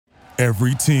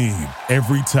Every team,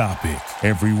 every topic,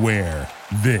 everywhere.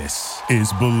 This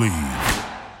is Believe.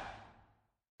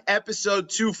 Episode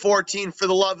 214 for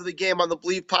the love of the game on the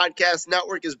Believe Podcast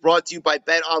Network is brought to you by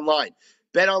BetOnline.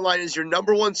 BetOnline is your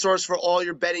number one source for all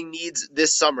your betting needs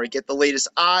this summer. Get the latest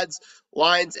odds,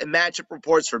 lines, and matchup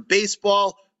reports for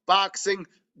baseball, boxing,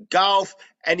 golf,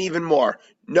 and even more.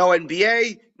 No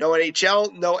NBA, no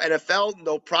NHL, no NFL,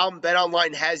 no problem.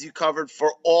 BetOnline has you covered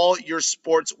for all your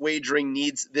sports wagering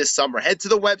needs this summer. Head to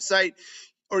the website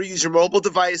or use your mobile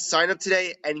device, sign up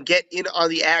today, and get in on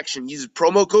the action. Use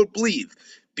promo code BLEAV,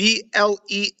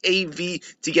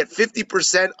 BLEAV, to get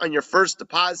 50% on your first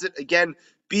deposit. Again,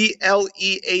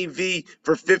 BLEAV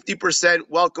for 50%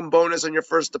 welcome bonus on your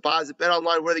first deposit. Bet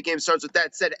online where the game starts. With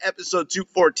that said, episode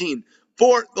 214.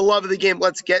 For the love of the game,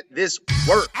 let's get this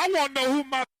work. I want to know who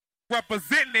my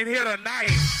representing in here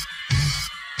tonight.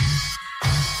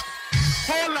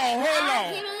 Hold on.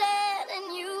 I keep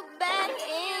letting you back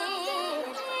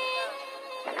in.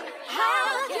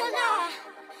 How can I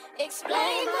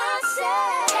explain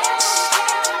myself?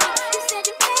 You said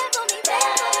you cared for me,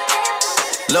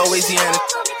 Louisiana,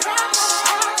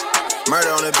 murder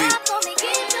on the beat.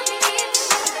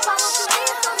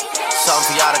 Something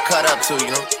for y'all to cut up to,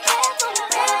 you know?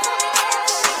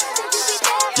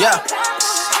 Yeah.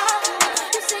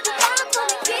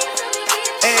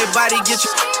 Everybody get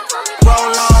your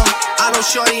roll on. I know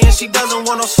shorty and she doesn't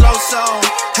want no slow song.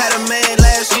 Had a man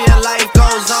last year, life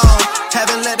goes on.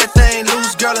 Haven't let the thing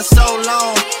loose, girl, in so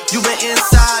long. You been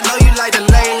inside, know you like to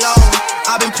lay low.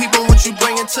 I've been peeping what you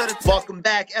bringing to the... Welcome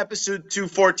back, episode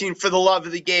 214 for the love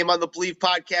of the game on the Believe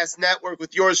Podcast Network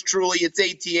with yours truly. It's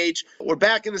ATH. We're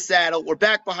back in the saddle. We're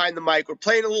back behind the mic. We're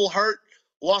playing a little hurt.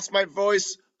 Lost my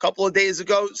voice a couple of days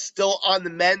ago. Still on the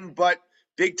mend, but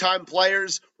big-time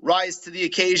players rise to the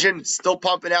occasion. Still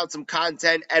pumping out some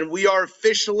content, and we are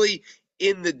officially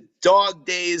in the dog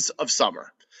days of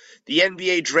summer. The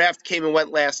NBA draft came and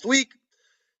went last week.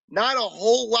 Not a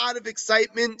whole lot of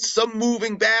excitement. Some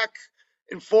moving back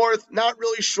and forth. Not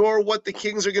really sure what the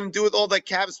Kings are going to do with all that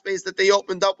cap space that they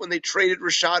opened up when they traded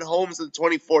Rashad Holmes, the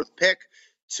 24th pick,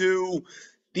 to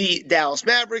the Dallas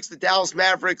Mavericks. The Dallas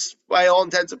Mavericks, by all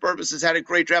intents and purposes, had a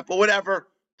great draft, but whatever.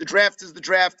 The draft is the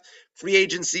draft. Free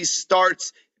agency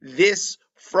starts this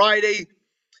Friday.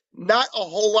 Not a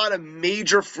whole lot of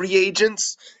major free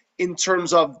agents in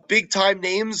terms of big-time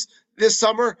names this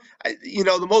summer.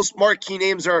 The most marquee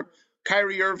names are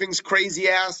Kyrie Irving's crazy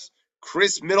ass,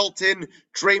 Chris Middleton,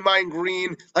 Draymond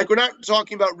Green. Like, we're not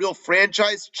talking about real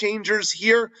franchise changers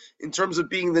here in terms of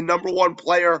being the number one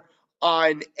player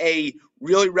on a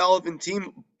really relevant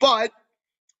team, but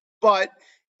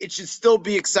it should still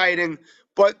be exciting.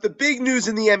 But the big news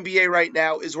in the NBA right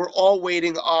now is we're all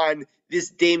waiting on this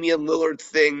Damian Lillard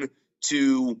thing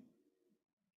to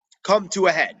come to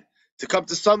a head, to come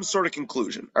to some sort of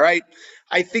conclusion, all right?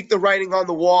 I think the writing on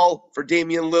the wall for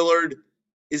Damian Lillard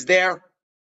is there.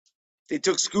 They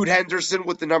took Scoot Henderson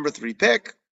with the number 3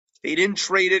 pick. They didn't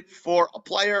trade it for a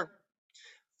player.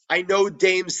 I know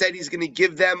Dame said he's going to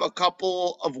give them a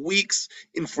couple of weeks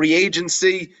in free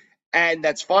agency, and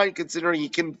that's fine considering he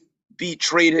can be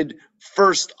traded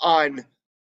first on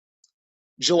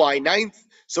July 9th.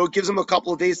 So it gives them a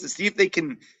couple of days to see if they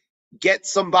can get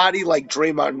somebody like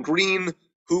Draymond Green,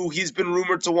 who he's been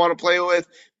rumored to want to play with,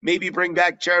 maybe bring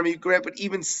back Jeremy Grant, but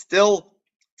even still,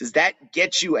 does that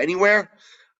get you anywhere?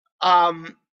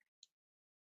 I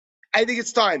think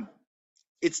it's time.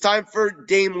 It's time for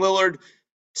Dame Lillard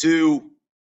to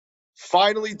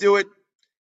finally do it,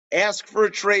 ask for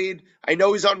a trade. I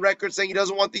know he's on record saying he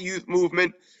doesn't want the youth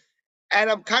movement, and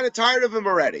I'm kind of tired of him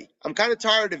already. I'm kind of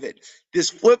tired of it. This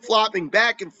flip-flopping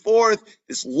back and forth,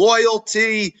 this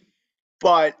loyalty,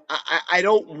 but I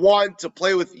don't want to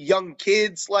play with young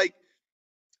kids. Like,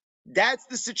 that's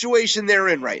the situation they're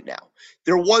in right now.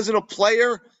 There wasn't a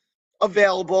player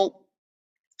available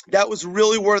that was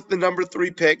really worth the number 3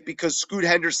 pick because Scoot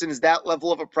Henderson is that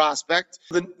level of a prospect.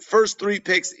 The first 3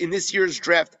 picks in this year's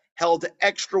draft held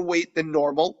extra weight than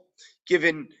normal,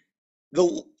 given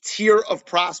the tier of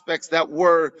prospects that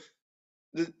were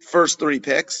the first 3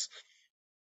 picks.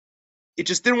 It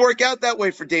just didn't work out that way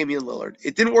for Damian Lillard.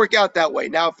 It didn't work out that way.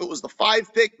 Now, if it was the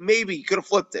 5 pick, maybe you could have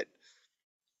flipped it.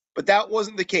 But that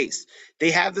wasn't the case.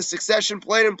 They have the succession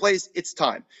plan in place. It's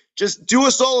time. Just do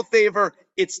us all a favor.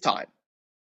 It's time.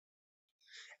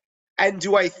 And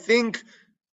do I think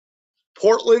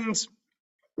Portland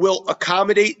will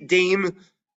accommodate Dame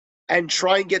and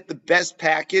try and get the best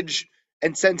package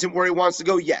and send him where he wants to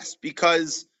go? Yes,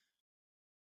 because,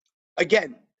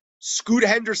 again, Scoot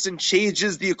Henderson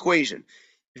changes the equation.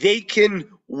 They can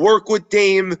work with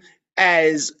Dame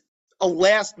as a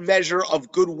last measure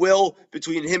of goodwill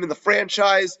between him and the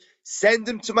franchise. Send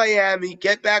him to Miami,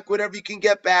 get back whatever you can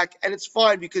get back, and it's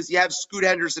fine because you have Scoot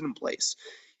Henderson in place.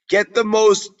 Get the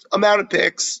most amount of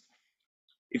picks.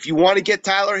 If you want to get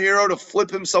Tyler Hero to flip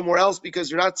him somewhere else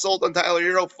because you're not sold on Tyler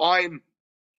Hero, fine.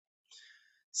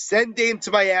 Send Dame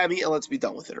to Miami and let's be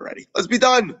done with it already. Let's be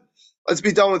done. Let's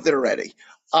be done with it already.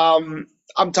 I'm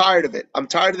tired of it. I'm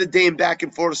tired of the Dame back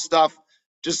and forth stuff.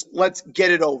 Just let's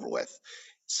get it over with.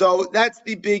 So that's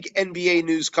the big NBA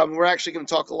news coming. We're actually going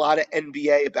to talk a lot of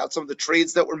NBA about some of the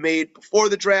trades that were made before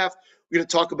the draft. We're going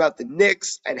to talk about the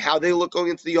Knicks and how they look going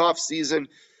into the offseason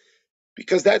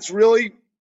because that's really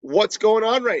what's going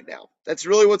on right now. That's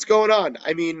really what's going on.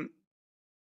 I mean,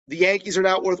 the Yankees are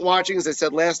not worth watching. As I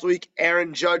said last week,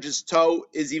 Aaron Judge's toe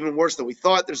is even worse than we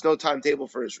thought. There's no timetable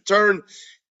for his return.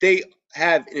 They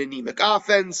have an anemic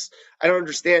offense. I don't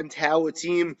understand how a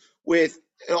team with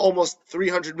an almost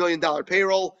 $300 million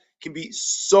payroll can be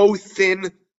so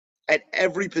thin at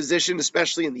every position,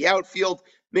 especially in the outfield.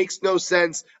 Makes no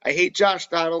sense. I hate Josh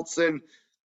Donaldson.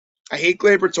 I hate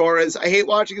Gleyber Torres. I hate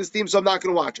watching this team, so I'm not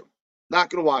going to watch them. Not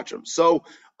going to watch them. So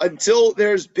until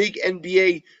there's big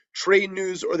NBA trade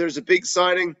news or there's a big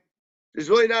signing, there's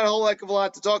really not a whole heck of a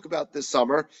lot to talk about this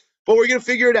summer, but we're going to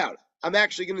figure it out. I'm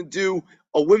actually going to do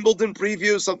a Wimbledon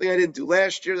preview, something I didn't do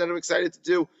last year that I'm excited to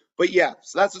do. But yeah,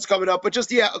 so that's what's coming up. But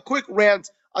just, a quick rant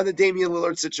on the Damian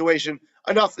Lillard situation.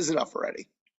 Enough is enough already.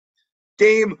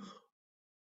 Dame,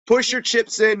 push your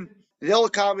chips in. They'll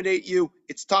accommodate you.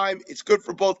 It's time. It's good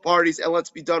for both parties, and let's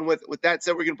be done with it. With that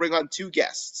said, we're going to bring on two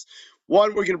guests. One,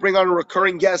 we're going to bring on a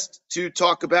recurring guest to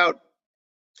talk about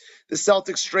the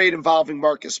Celtics trade involving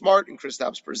Marcus Smart and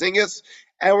Kristaps Porzingis.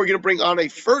 And we're going to bring on a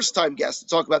first-time guest to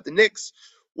talk about the Knicks,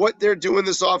 what they're doing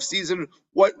this offseason,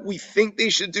 what we think they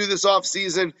should do this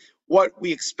offseason, what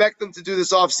we expect them to do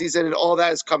this offseason, and all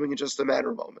that is coming in just a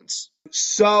matter of moments.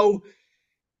 So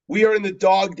we are in the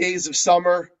dog days of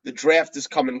summer. The draft is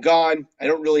come and gone. I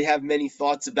don't really have many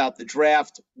thoughts about the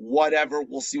draft. Whatever.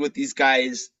 We'll see what these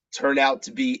guys turn out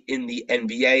to be in the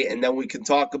NBA, and then we can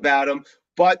talk about them.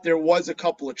 But there was a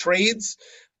couple of trades.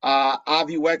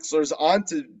 Avi Wexler's on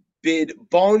to bid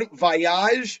bon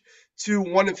voyage to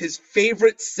one of his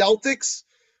favorite Celtics,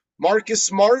 Marcus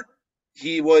Smart.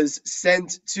 He was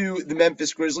sent to the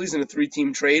Memphis Grizzlies in a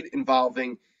 3-team trade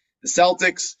involving the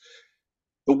Celtics,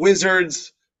 the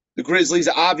Wizards, the Grizzlies.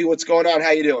 Avi, what's going on?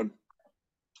 How you doing?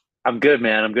 I'm good,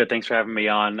 man. I'm good. Thanks for having me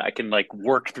on. I can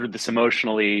work through this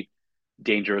emotionally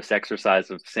dangerous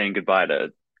exercise of saying goodbye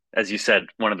to, as you said,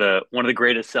 one of the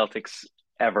greatest Celtics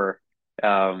ever,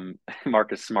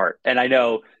 Marcus Smart. And I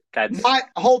know that's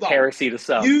hold on. Heresy to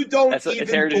some. You don't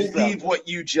even believe what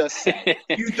you just said.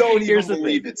 You don't even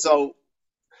believe it. So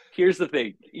here's the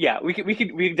thing. Yeah, we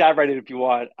can dive right in if you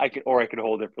want. I could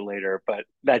hold it for later. But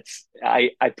that's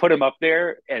I put him up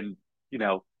there, and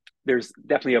there's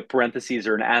definitely a parentheses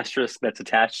or an asterisk that's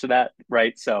attached to that,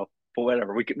 right? So, but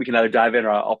whatever. We can either dive in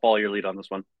or I'll follow your lead on this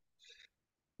one.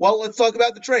 Well, let's talk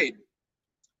about the trade.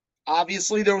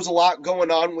 Obviously, there was a lot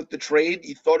going on with the trade.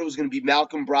 You thought it was going to be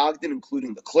Malcolm Brogdon,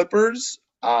 including the Clippers.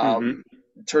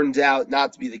 Turns out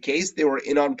not to be the case. They were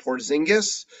in on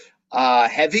Porzingis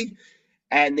heavy,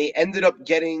 and they ended up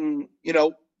getting,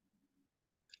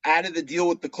 out of the deal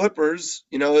with the Clippers.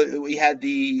 We had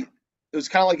it was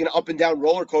kind of like an up and down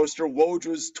roller coaster. Woj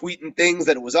was tweeting things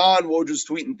that it was on. Woj was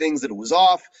tweeting things that it was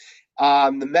off.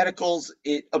 The medicals,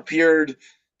 it appeared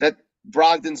that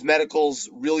Brogdon's medicals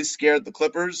really scared the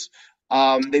Clippers.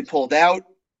 They pulled out,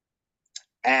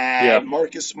 and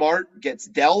Marcus Smart gets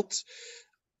dealt.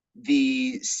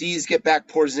 The C's get back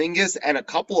Porzingis and a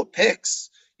couple of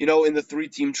picks, in the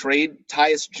 3-team trade.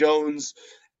 Tyus Jones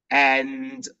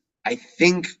and I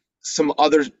think some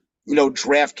other,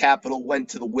 draft capital went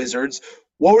to the Wizards.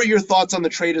 What were your thoughts on the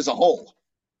trade as a whole?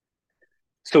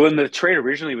 So when the trade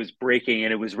originally was breaking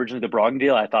and it was originally the Brogdon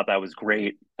deal, I thought that was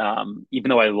great. Even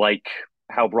though I like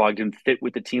how Brogdon fit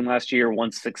with the team last year,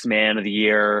 won 6th man of the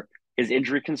year, his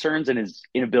injury concerns and his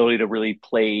inability to really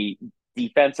play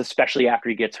defense, especially after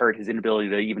he gets hurt, his inability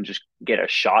to even just get a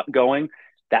shot going.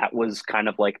 That was kind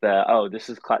of like this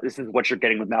is what you're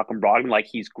getting with Malcolm Brogdon.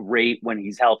 He's great when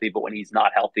he's healthy, but when he's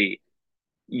not healthy,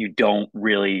 you don't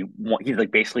really want, he's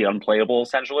basically unplayable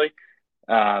essentially.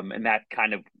 And that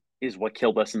kind of is what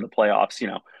killed us in the playoffs,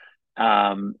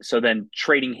 So then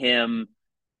trading him,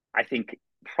 I think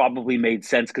probably made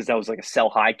sense because that was a sell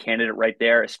high candidate right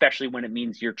there, especially when it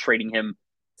means you're trading him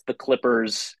to the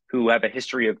Clippers, who have a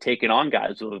history of taking on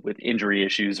guys with injury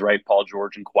issues, right? Paul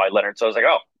George and Kawhi Leonard. So I was like,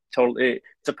 oh, totally.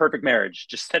 It's a perfect marriage.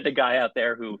 Just send a guy out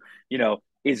there who,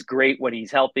 is great when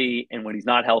he's healthy and when he's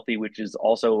not healthy, which is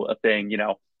also a thing,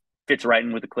 fits right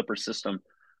in with the Clippers system.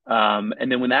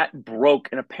 And then when that broke,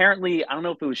 and apparently, I don't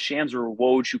know if it was Shams or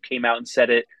Woj who came out and said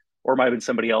it, or it might have been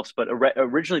somebody else, but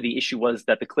originally the issue was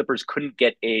that the Clippers couldn't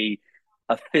get a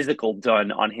physical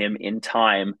done on him in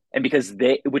time. And because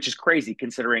which is crazy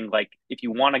considering, like, if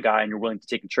you want a guy and you're willing to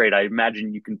take a trade, I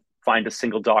imagine you can find a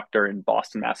single doctor in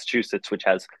Boston, Massachusetts, which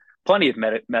has plenty of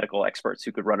medical experts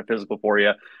who could run a physical for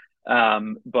you.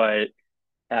 But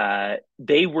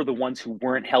they were the ones who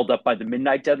weren't held up by the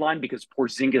midnight deadline because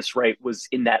Porzingis, right, was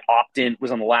in that opt-in,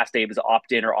 was on the last day of his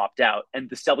opt-in or opt-out. And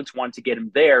the Celtics wanted to get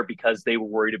him there because they were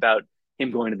worried about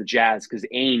him going to the Jazz because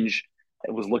Ainge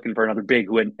was looking for another big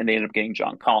and they ended up getting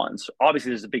John Collins.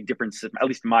 Obviously, there's a big difference, at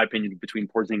least in my opinion, between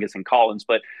Porzingis and Collins.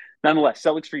 But nonetheless,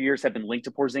 Celtics for years have been linked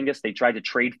to Porzingis. They tried to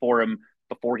trade for him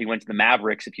before he went to the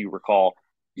Mavericks, if you recall.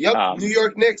 Yep, New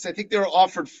York Knicks. I think they were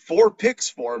offered 4 picks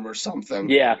for him or something.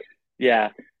 Yeah.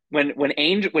 When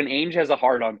Ainge has a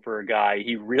hard on for a guy,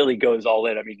 he really goes all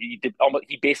in. I mean,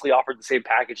 he basically offered the same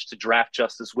package to draft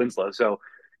Justice Winslow. So,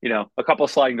 a couple of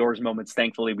sliding doors moments.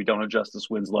 Thankfully, we don't have Justice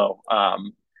Winslow.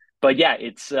 But yeah,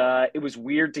 it was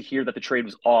weird to hear that the trade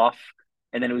was off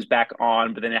and then it was back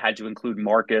on, but then it had to include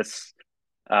Marcus.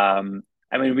 I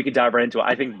mean, we could dive right into it.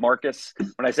 I think Marcus,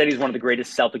 when I said he's one of the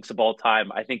greatest Celtics of all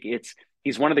time, I think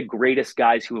he's one of the greatest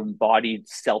guys who embodied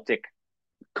Celtic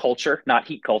culture, not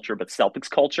Heat culture, but Celtics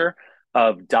culture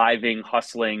of diving,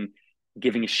 hustling,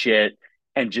 giving a shit,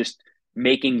 and just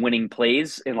making winning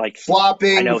plays and like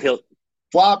flopping. I know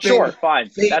flopping. Sure, fine,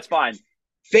 that's fine.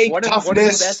 Fake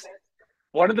toughness.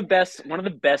 One of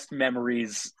the best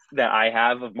memories that I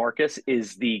have of Marcus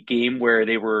is the game where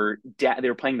they were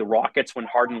playing the Rockets when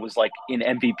Harden was like in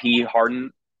MVP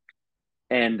Harden,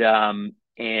 and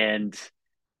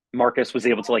Marcus was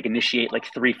able to like initiate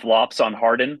like 3 flops on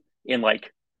Harden in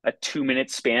like a 2-minute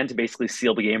span to basically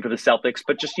seal the game for the Celtics.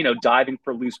 But just diving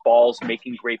for loose balls,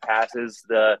 making great passes,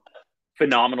 the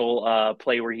phenomenal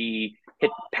play where he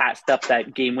passed up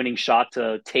that game-winning shot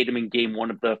to Tatum in game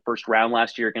 1 of the first round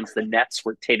last year against the Nets,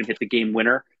 where Tatum hit the game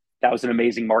winner. That was an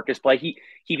amazing Marcus play.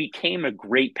 He became a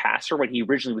great passer when he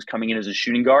originally was coming in as a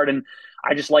shooting guard, and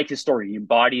I just like his story. He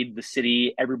embodied the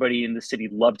city. Everybody in the city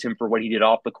loved him for what he did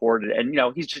off the court, and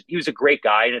he was a great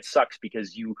guy. And it sucks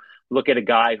because you look at a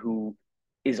guy who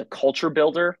is a culture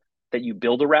builder that you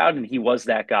build around, and he was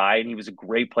that guy, and he was a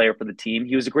great player for the team.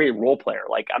 He was a great role player.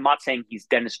 Like, I'm not saying he's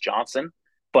Dennis Johnson,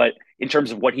 but in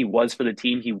terms of what he was for the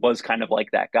team, he was kind of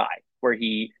like that guy where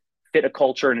he fit a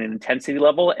culture and an intensity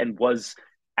level and was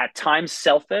at times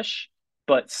selfish,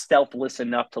 but selfless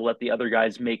enough to let the other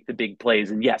guys make the big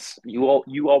plays. And yes, you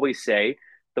always say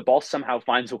the ball somehow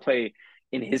finds a way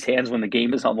in his hands when the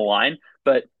game is on the line,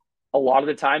 but a lot of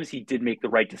the times he did make the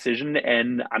right decision,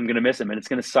 and I'm going to miss him, and it's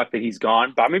going to suck that he's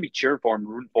gone, but I'm going to be cheering for him,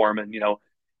 rooting for him. And,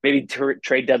 maybe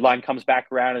trade deadline comes back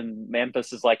around and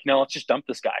Memphis is like, no, let's just dump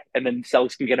this guy. And then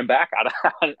Celtics can get him back.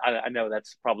 I know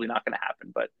that's probably not going to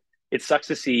happen, but it sucks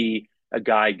to see a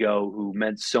guy go who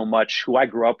meant so much, who I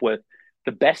grew up with.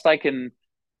 The best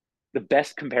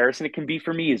comparison it can be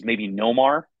for me is maybe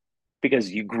Nomar,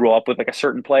 because you grew up with like a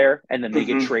certain player and then they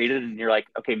get traded and you're like,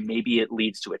 okay, maybe it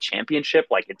leads to a championship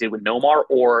like it did with Nomar,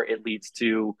 or it leads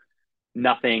to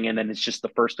nothing. And then it's just the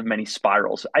first of many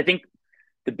spirals. I think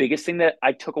the biggest thing that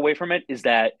I took away from it is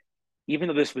that even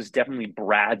though this was definitely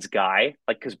Brad's guy,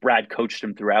 like, because Brad coached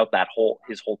him throughout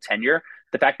his whole tenure,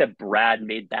 the fact that Brad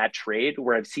made that trade,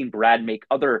 where I've seen Brad make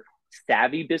other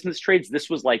savvy business trades, this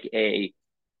was like a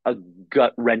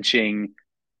gut-wrenching,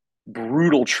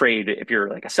 brutal trade. If you're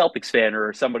like a Celtics fan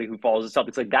or somebody who follows the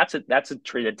Celtics, like that's a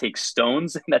trade that takes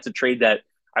stones. And that's a trade that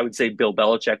I would say Bill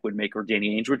Belichick would make or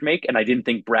Danny Ainge would make. And I didn't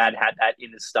think Brad had that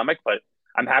in his stomach, but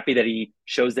I'm happy that he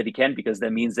shows that he can, because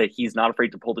that means that he's not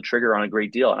afraid to pull the trigger on a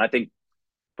great deal. And I think,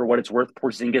 for what it's worth,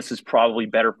 Porzingis is probably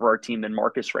better for our team than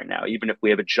Marcus right now, even if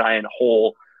we have a giant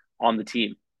hole on the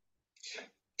team.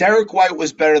 Derek White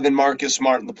was better than Marcus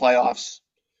Smart in the playoffs.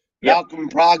 Yep. Malcolm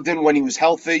Brogdon, when he was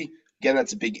healthy, again,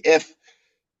 that's a big if,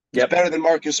 was better than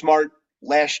Marcus Smart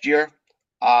last year.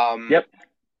 There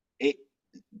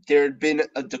had been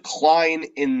a decline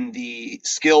in the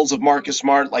skills of Marcus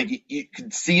Smart. Like, you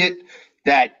could see it,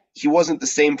 that he wasn't the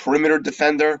same perimeter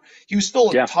defender. He was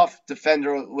still a tough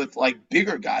defender with like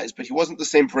bigger guys, but he wasn't the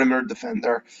same perimeter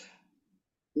defender.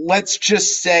 Let's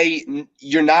just say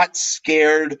you're not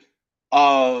scared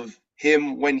of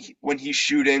him when he's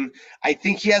shooting. I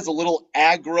think he has a little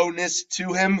aggro-ness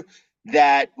to him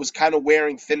that was kind of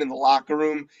wearing thin in the locker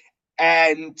room.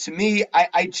 And to me,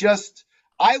 I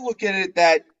look at it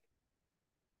that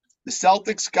the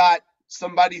Celtics got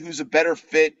somebody who's a better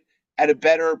fit at a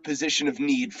better position of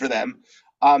need for them.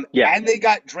 And they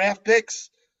got draft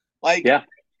picks.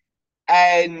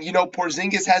 And,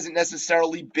 Porzingis hasn't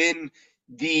necessarily been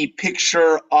the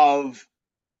picture of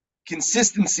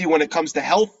consistency when it comes to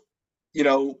health,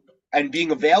 and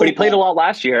being available. But he played a lot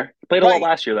last year. He played a lot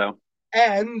last year, though.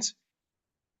 And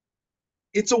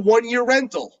it's a 1-year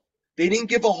rental. They didn't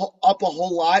give up a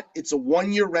whole lot. It's a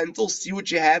 1-year rental. See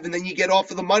what you have, and then you get off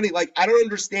of the money. Like, I don't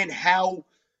understand how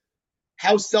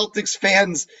Celtics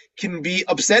fans can be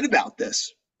upset about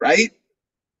this, right?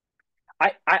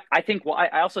 I think, well,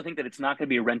 I also think that it's not going to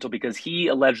be a rental because he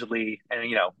allegedly, and,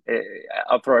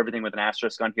 I'll throw everything with an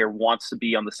asterisk on here, wants to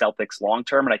be on the Celtics long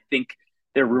term. And I think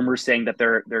there are rumors saying that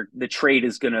the trade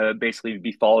is going to basically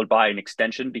be followed by an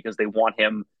extension because they want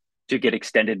him to get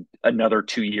extended another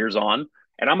 2 years on.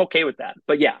 And I'm okay with that.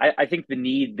 But yeah, I think the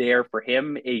need there for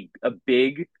him, a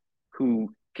big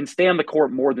who can stay on the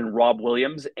court more than Rob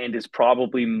Williams and is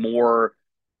probably more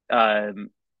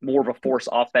of a force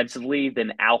offensively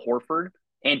than Al Horford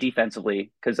and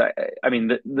defensively. Because I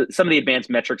mean, some of the advanced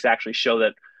metrics actually show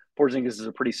that Porzingis is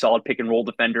a pretty solid pick and roll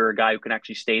defender, a guy who can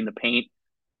actually stay in the paint.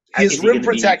 His rim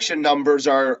protection numbers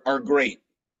are great.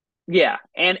 Yeah,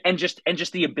 and just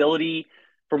the ability,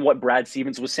 from what Brad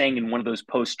Stevens was saying in one of those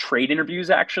post-trade interviews,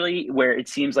 actually, where it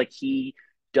seems like he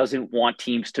doesn't want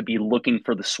teams to be looking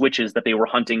for the switches that they were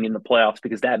hunting in the playoffs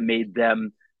because that made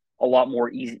them a lot more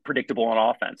predictable on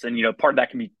offense. And, part of that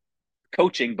can be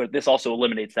coaching, but this also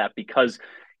eliminates that because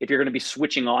if you're going to be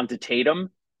switching on to Tatum,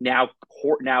 now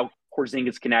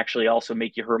Porzingis can actually also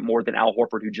make you hurt more than Al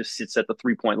Horford, who just sits at the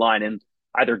 3-point line and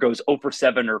either goes 0 for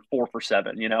 7 or 4 for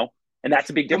 7, and that's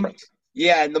a big difference.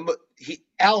 Yeah, and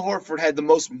Al Horford had the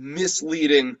most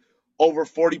misleading over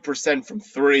 40% from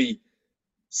 3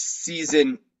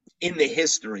 season in the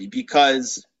history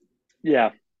because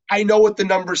I know what the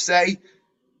numbers say,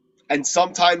 and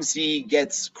sometimes he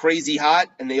gets crazy hot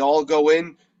and they all go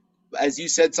in. As you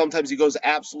said, sometimes he goes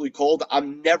absolutely cold.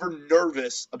 I'm never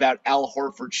nervous about Al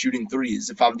Horford shooting threes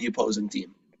if I'm the opposing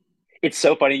team. It's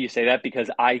so funny you say that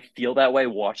because I feel that way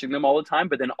watching them all the time,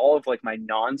 but then all of my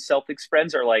non-Celtics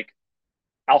friends are like,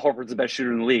 Al Horford's the best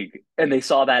shooter in the league. And they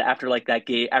saw that after that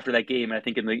game, I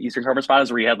think in the Eastern Conference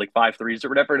Finals where he had 5 threes or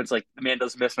whatever, and it's like the man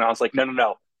doesn't miss. And I was like,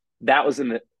 no. That was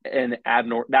an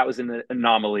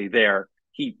anomaly there.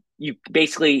 He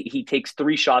takes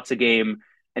 3 shots a game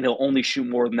and he'll only shoot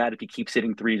more than that if he keeps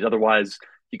hitting threes. Otherwise,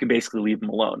 you can basically leave him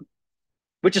alone,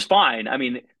 which is fine. I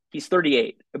mean, he's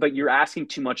 38, but you're asking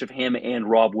too much of him and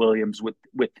Rob Williams with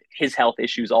his health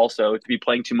issues also to be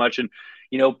playing too much. And,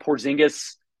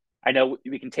 Porzingis, I know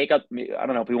we can take up, I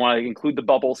don't know if we want to include the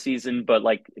bubble season, but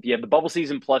if you have the bubble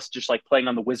season plus just playing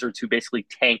on the Wizards who basically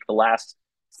tank the last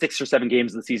 6 or 7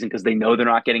 games of the season because they know they're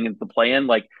not getting into the play-in,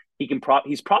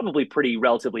 he's probably pretty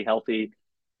relatively healthy.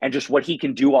 And just what he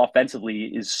can do offensively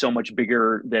is so much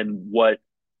bigger than what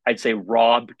I'd say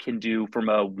Rob can do from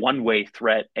a one-way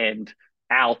threat and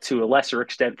Al to a lesser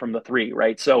extent from the 3,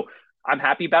 right? So I'm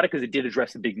happy about it because it did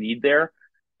address a big need there.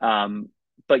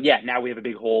 But yeah, now we have a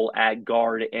big hole at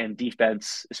guard and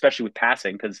defense, especially with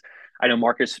passing, because I know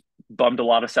Marcus bummed a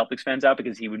lot of Celtics fans out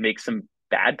because he would make some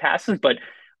bad passes, but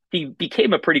he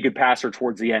became a pretty good passer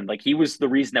towards the end. He was the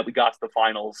reason that we got to the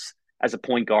finals as a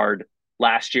point guard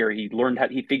last year. He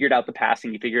figured out the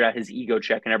passing, he figured out his ego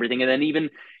check and everything. And then even,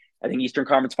 I think Eastern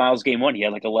Conference Finals game 1, he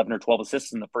had 11 or 12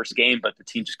 assists in the first game, but the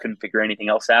team just couldn't figure anything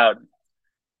else out.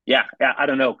 Yeah, I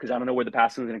don't know, because I don't know where the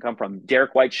passing is going to come from.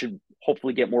 Derek White should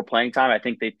hopefully get more playing time. I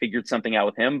think they figured something out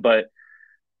with him, but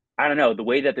I don't know, the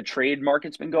way that the trade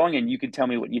market's been going, and you can tell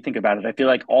me what you think about it. I feel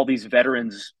like all these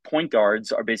veterans point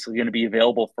guards are basically going to be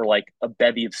available for a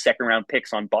bevy of second-round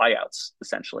picks on buyouts,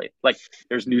 essentially.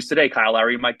 There's news today, Kyle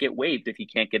Lowry might get waived if he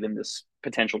can't get in this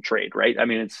potential trade, right? I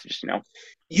mean, it's just,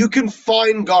 You can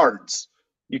find guards.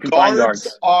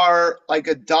 Guards are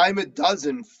a dime a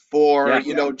dozen for,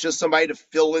 just somebody to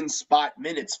fill in spot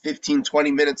minutes, 15,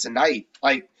 20 minutes a night.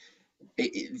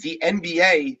 The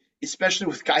NBA, especially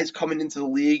with guys coming into the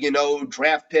league,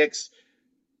 draft picks,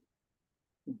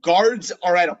 guards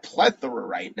are at a plethora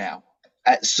right now.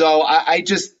 So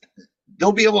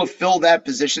they'll be able to fill that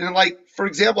position. And for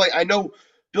example, I know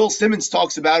Bill Simmons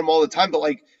talks about him all the time, but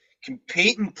can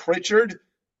Peyton Pritchard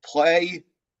play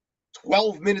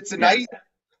 12 minutes a night?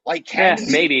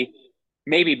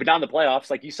 Maybe, but not in the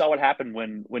playoffs. You saw what happened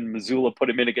when Missoula put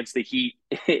him in against the Heat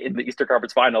in the Eastern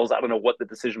Conference Finals. I don't know what the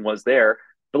decision was there,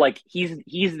 but he's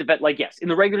the vet. Yes, in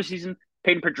the regular season,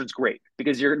 Peyton Pritchard's great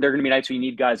because there are going to be nights where you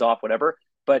need guys off, whatever.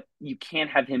 But you can't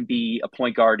have him be a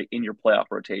point guard in your playoff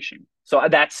rotation. So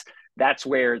that's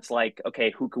where it's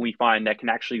okay, who can we find that can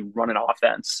actually run an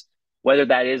offense? Whether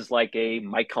that is a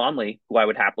Mike Conley, who I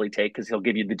would happily take because he'll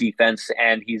give you the defense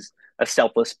and he's a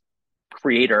selfless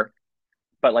creator.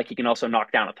 but like he can also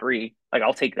knock down a three. Like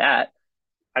I'll take that.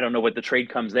 I don't know what the trade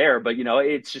comes there, but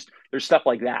it's just there's stuff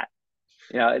like that.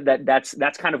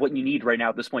 That's kind of what you need right now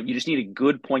at this point. You just need a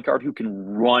good point guard who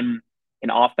can run an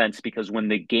offense, because when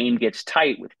the game gets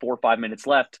tight with 4 or 5 minutes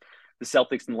left, the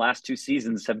Celtics in the last 2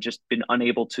 seasons have just been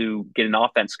unable to get an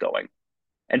offense going.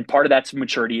 And part of that's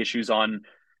maturity issues on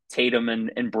Tatum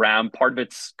and Brown. Part of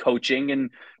it's coaching,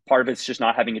 and part of it's just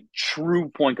not having a true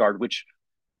point guard, which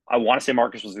I want to say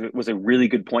Marcus was a really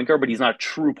good point guard, but he's not a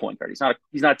true point guard.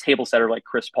 He's not a table setter like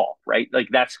Chris Paul, right? Like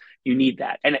you need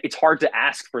that. And it's hard to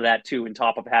ask for that too, on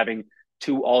top of having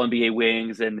 2 all-NBA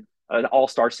wings and an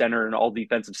all-star center and all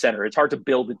defensive center. It's hard to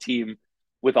build a team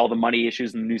with all the money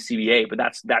issues in the new CBA, but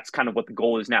that's kind of what the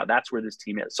goal is now. That's where this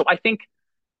team is. So I think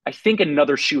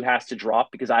another shoe has to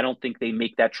drop, because I don't think they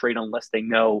make that trade unless they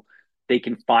know they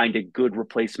can find a good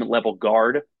replacement level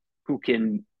guard who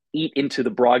can eat into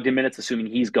the Brogdon minutes, assuming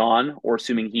he's gone or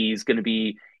assuming he's going to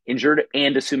be injured,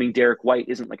 and assuming Derek White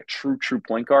isn't like a true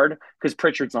point guard, because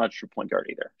Pritchard's not a true point guard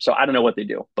either. So I don't know what they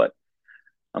do, but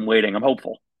I'm waiting. I'm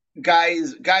hopeful.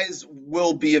 Guys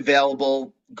will be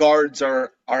available. Guards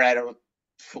are at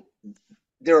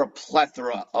they're a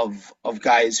plethora of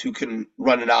guys who can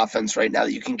run an offense right now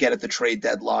that you can get at the trade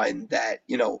deadline that,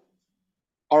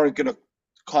 aren't going to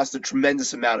cost a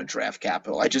tremendous amount of draft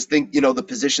capital. I just think, the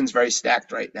position's very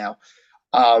stacked right now.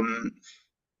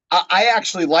 I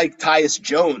actually like Tyus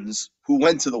Jones, who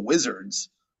went to the Wizards,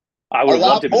 I would a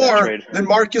lot have more than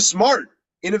Marcus Smart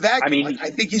in a vacuum. I mean, I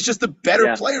think he's just a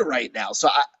better player right now. So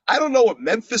I don't know what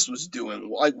Memphis was doing.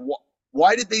 Like,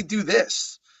 why did they do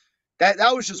this? That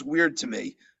was just weird to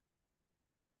me.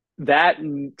 That,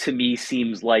 to me,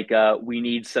 seems like we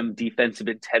need some defensive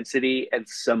intensity and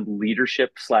some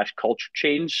leadership / culture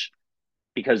change,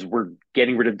 because we're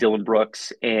getting rid of Dylan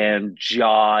Brooks and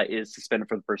Ja is suspended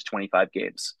for the first 25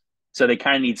 games. So they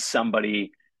kind of need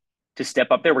somebody to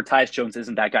step up there, where Tyus Jones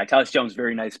isn't that guy. Tyus Jones is a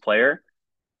very nice player,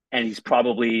 and he's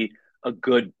probably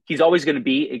he's always going to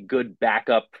be a good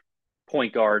backup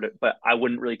point guard, but I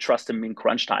wouldn't really trust him in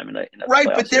crunch time in a right.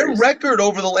 But their record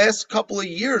over the last couple of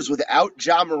years without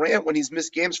Ja Morant, when he's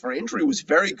missed games for injury, was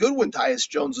very good when Tyus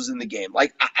Jones was in the game.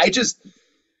 Like, I just,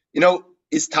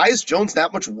 is Tyus Jones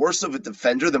that much worse of a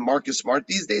defender than Marcus Smart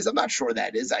these days? I'm not sure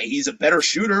that is. He's a better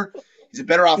shooter. He's a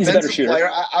better offensive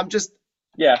player. I'm just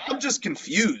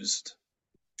confused.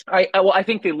 I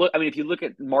think they look. I mean, if you look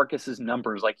at Marcus's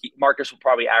numbers, like Marcus will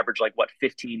probably average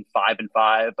 15, 5 and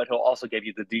 5, but he'll also give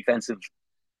you the defensive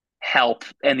help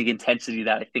and the intensity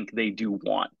that I think they do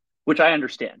want, which I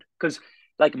understand, because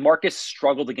Marcus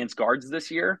struggled against guards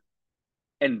this year,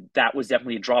 and that was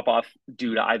definitely a drop off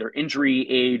due to either injury,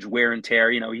 age, wear and tear.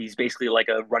 He's basically like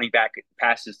a running back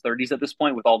past his 30s at this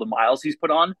point with all the miles he's put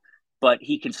on, but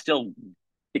he can still.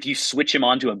 If you switch him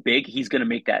onto a big, he's going to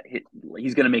make that hit.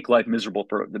 He's going to make life miserable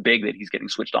for the big that he's getting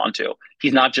switched onto.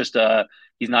 He's not just a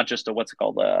what's it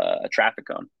called, a traffic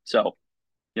cone. So,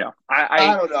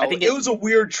 I don't know. I think it was a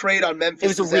weird trade on Memphis. It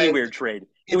was a really weird trade.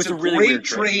 It was a really great weird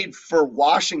trade for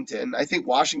Washington. I think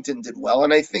Washington did well,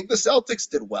 and I think the Celtics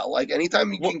did well. Like,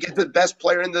 anytime you can get the best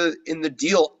player in the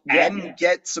deal and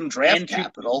get some draft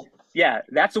capital. Yeah,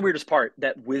 that's the weirdest part.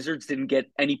 That Wizards didn't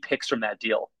get any picks from that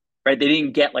deal. Right, they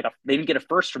didn't get a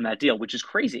first from that deal, which is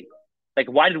crazy. Like,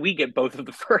 why did we get both of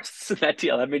the firsts in that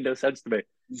deal? That made no sense to me.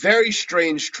 Very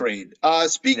strange trade.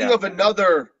 Speaking of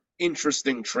another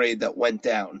interesting trade that went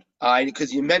down,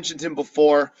 because you mentioned him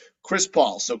before, Chris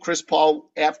Paul. So Chris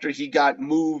Paul, after he got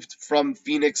moved from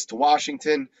Phoenix to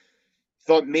Washington,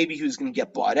 thought maybe he was going to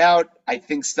get bought out. I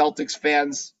think Celtics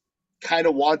fans kind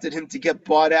of wanted him to get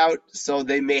bought out, so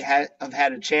they may have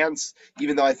had a chance,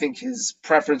 even though I think his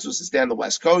preference was to stay on the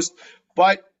West Coast.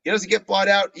 But he doesn't get bought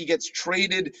out. He gets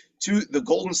traded to the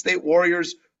Golden State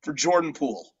Warriors for Jordan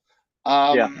Poole.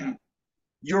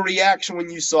 Your reaction when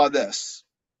you saw this?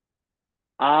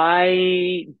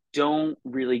 I don't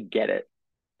really get it.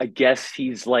 I guess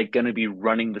he's going to be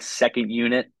running the second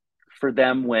unit for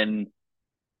them when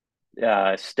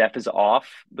Steph is off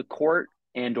the court,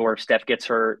 and or if Steph gets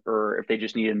hurt, or if they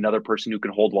just need another person who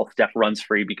can hold while Steph runs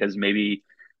free, because maybe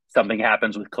something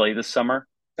happens with Clay this summer.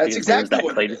 That's exactly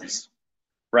what it is.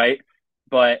 Right?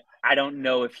 But I don't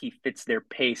know if he fits their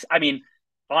pace. I mean,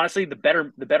 honestly, the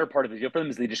better part of the deal for them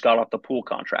is they just got off the Poole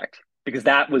contract, because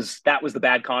that was the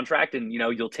bad contract, and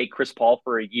you'll take Chris Paul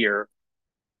for a year,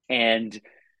 and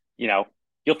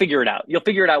you'll figure it out. You'll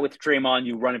figure it out with Draymond.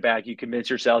 You run it back. You convince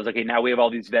yourselves, okay, now we have all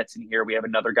these vets in here. We have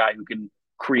another guy who can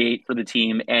create for the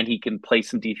team, and he can play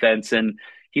some defense, and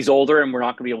he's older, and we're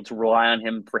not going to be able to rely on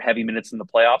him for heavy minutes in the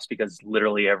playoffs, because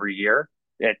literally every year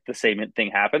the same thing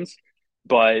happens.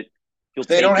 But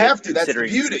they don't have to. That's the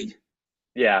beauty.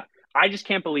 Yeah. I just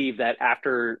can't believe that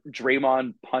after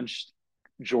Draymond punched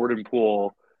Jordan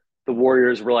Poole, the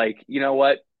Warriors were like, you know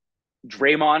what?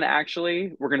 Draymond,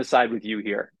 actually, we're going to side with you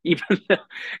here. Even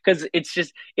because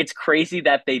it's crazy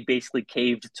that they basically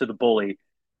caved to the bully,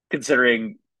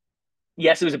 considering,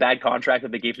 yes, it was a bad contract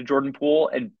that they gave to Jordan Poole,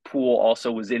 and Poole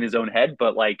also was in his own head.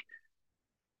 But like,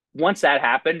 once that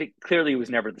happened, clearly it was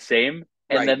never the same.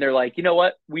 And Right. then they're like, you know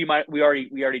what? We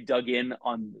already dug in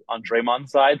on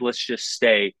Draymond's side. Let's just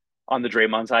stay on the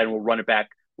Draymond side and we'll run it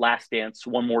back last dance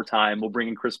one more time. We'll bring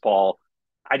in Chris Paul.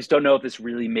 I just don't know if this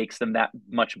really makes them that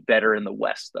much better in the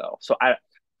West though. So I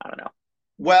don't know.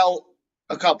 Well,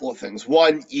 a couple of things.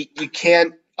 One, you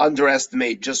can't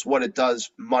underestimate just what it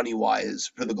does money wise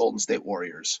for the Golden State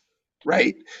Warriors,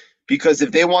 right? Because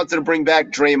if they wanted to bring back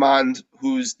Draymond,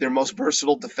 who's their most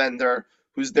versatile defender,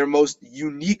 who's their most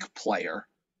unique player,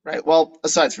 right? Well,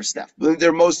 aside for Steph,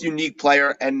 their most unique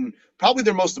player and probably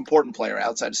their most important player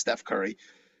outside of Steph Curry,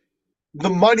 the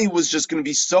money was just going to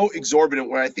be so exorbitant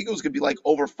where I think it was going to be like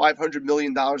over $500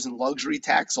 million in luxury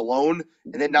tax alone,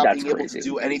 and then not That's being able to crazy.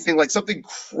 do anything, like something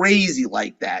crazy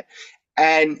like that.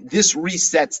 And this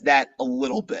resets that a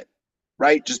little bit,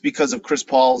 right? Just because of Chris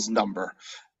Paul's number.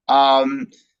 Um,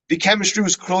 the chemistry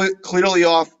was clearly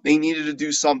off. They needed to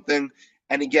do something.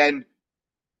 And again,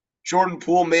 Jordan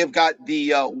Poole may have got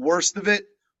the worst of it,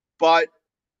 but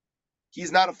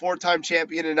he's not a four-time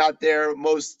champion and not their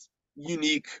most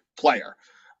unique player.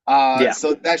 Yeah.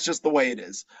 So that's just the way it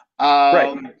is.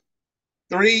 Right.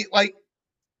 Three, like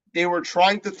they were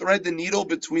trying to thread the needle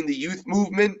between the youth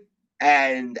movement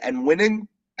and winning.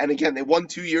 And again, they won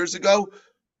 2 years ago,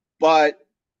 but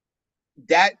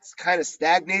that's kind of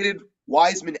stagnated.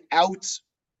 Wiseman out.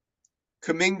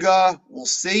 Kuminga, we'll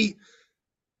see.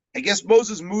 I guess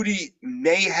Moses Moody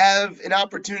may have an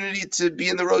opportunity to be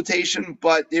in the rotation,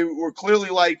 but they were clearly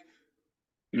like,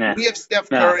 Nah. we have Steph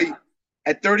No. Curry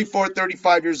at 34,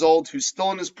 35 years old, who's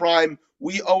still in his prime.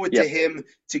 We owe it to Yep. him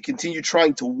to continue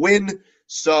trying to win.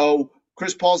 So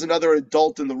Chris Paul's another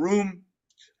adult in the room.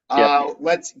 Yep.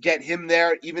 Let's get him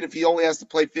there, even if he only has to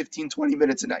play 15, 20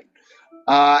 minutes a night.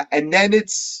 And then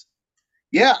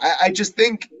I just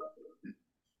think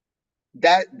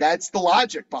that's the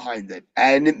logic behind it.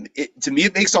 And to me,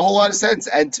 it makes a whole lot of sense.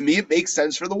 And to me, it makes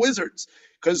sense for the Wizards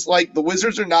because, like, the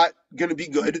Wizards are not going to be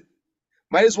good.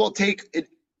 Might as well take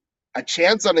a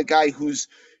chance on a guy who's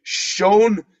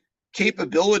shown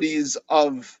capabilities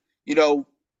of,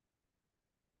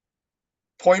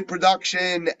 point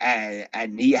production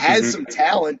and he has some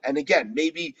talent. And again,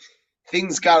 maybe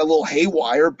things got a little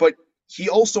haywire, but he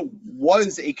also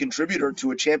was a contributor to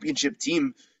a championship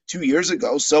team 2 years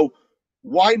ago. So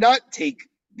why not take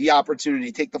the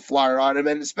opportunity, take the flyer on him?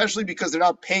 And especially because they're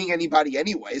not paying anybody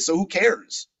anyway. So who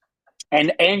cares?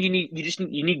 And you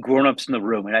need grown-ups in the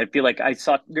room. And I feel like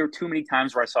there were too many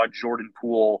times where I saw Jordan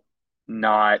Poole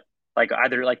not like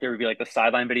either like there would be like the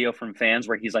sideline video from fans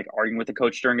where he's like arguing with the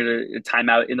coach during a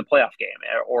timeout in the playoff game,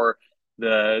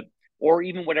 or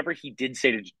even whatever he did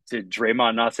say to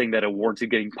Draymond, not saying that it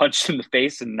warranted getting punched in the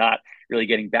face and not really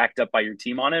getting backed up by your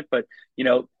team on it. But,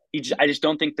 I just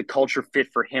don't think the culture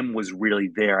fit for him was really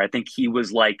there. I think he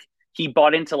was like, he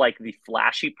bought into like the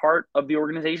flashy part of the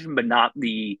organization, but not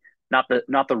the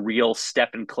real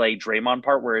Steph and Clay Draymond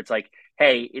part where it's like,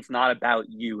 hey, it's not about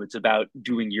you. It's about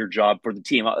doing your job for the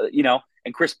team,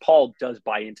 and Chris Paul does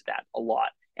buy into that a lot.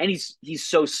 And he's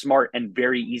so smart and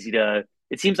very easy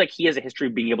it seems like he has a history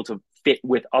of being able to fit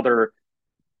with other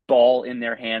ball in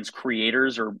their hands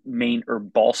creators or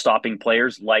ball stopping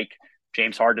players like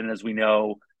James Harden, as we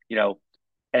know,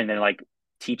 and then like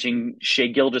teaching Shea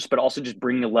Gilgeous, but also just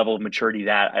bringing a level of maturity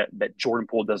that Jordan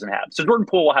Poole doesn't have. So Jordan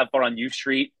Poole will have fun on youth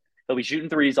street. He'll be shooting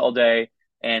threes all day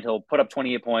and he'll put up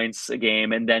 28 points a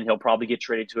game. And then he'll probably get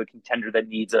traded to a contender that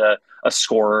needs a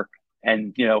scorer.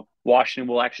 And, Washington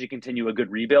will actually continue a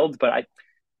good rebuild. But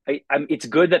it's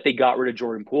good that they got rid of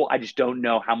Jordan Poole. I just don't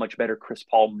know how much better Chris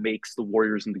Paul makes the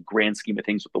Warriors in the grand scheme of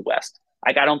things with the West.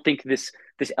 Like, I don't think this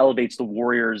elevates the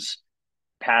Warriors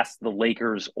past the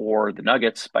Lakers or the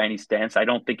Nuggets by any stance. I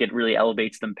don't think it really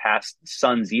elevates them past the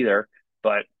Suns either.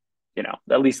 But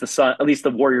at least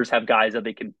the Warriors have guys that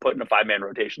they can put in a 5-man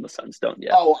rotation. The Suns don't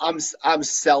yet. Oh,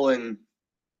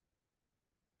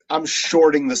 I'm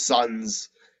shorting the Suns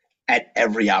at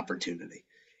every opportunity.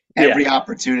 Every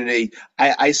opportunity.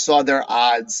 I saw their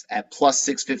odds at plus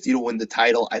 650 to win the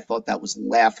title. I thought that was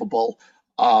laughable.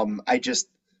 I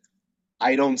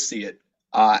don't see it.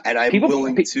 And I'm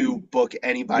willing to book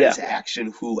anybody's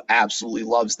action who absolutely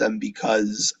loves them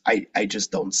because I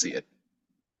just don't see it.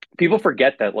 People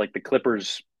forget that like the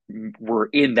Clippers were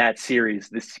in that series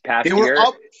this past year.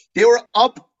 They were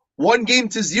up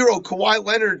 1-0. Kawhi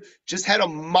Leonard just had a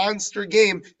monster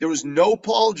game. There was no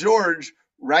Paul George,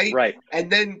 right? Right.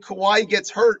 And then Kawhi gets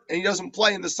hurt and he doesn't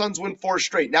play, and the Suns win 4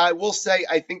 straight. Now, I will say,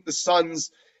 I think the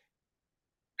Suns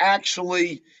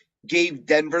actually gave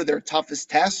Denver their toughest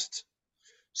test.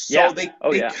 So they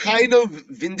kind of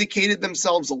vindicated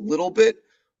themselves a little bit,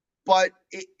 but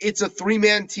it's a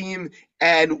 3-man team,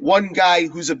 and one guy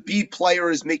who's a B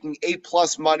player is making A+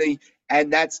 money,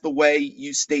 and that's the way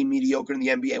you stay mediocre in the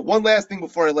NBA. One last thing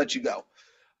before I let you go.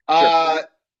 Sure.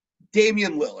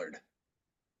 Damian Lillard.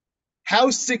 How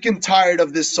sick and tired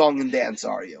of this song and dance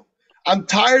are you? I'm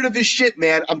tired of his shit,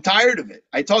 man. I'm tired of it.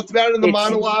 I talked about it in the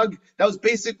monologue. That was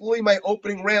basically my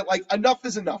opening rant. Like, enough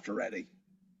is enough already.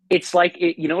 It's like,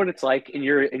 you know what it's like, and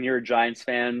you're a Giants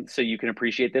fan, so you can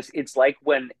appreciate this. It's like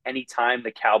when anytime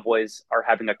the Cowboys are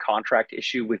having a contract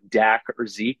issue with Dak or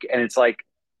Zeke, and it's like,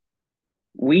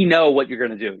 we know what you're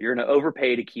going to do. You're going to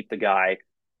overpay to keep the guy,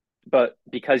 but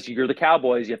because you're the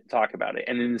Cowboys, you have to talk about it.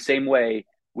 And in the same way,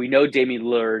 we know Damian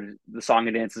Lillard, the song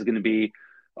and dance is going to be,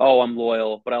 oh, I'm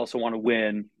loyal, but I also want to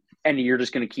win. And you're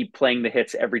just going to keep playing the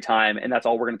hits every time. And that's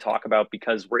all we're going to talk about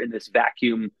because we're in this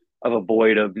vacuum of a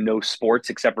void of no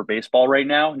sports except for baseball right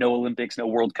now. No Olympics, no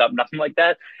World Cup, nothing like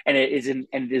that. And it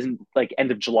isn't like end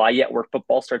of July yet where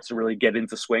football starts to really get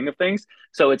into swing of things.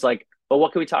 So it's like, well,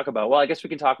 what can we talk about? Well, I guess we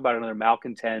can talk about another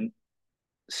malcontent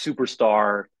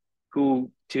superstar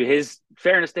who, to his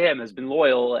fairness to him, has been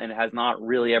loyal and has not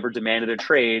really ever demanded a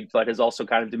trade, but has also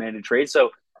kind of demanded trade.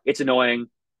 So it's annoying.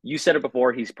 You said it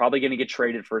before. He's probably going to get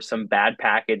traded for some bad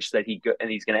package and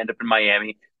he's going to end up in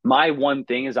Miami. My one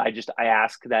thing is I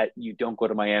ask that you don't go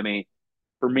to Miami.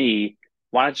 For me,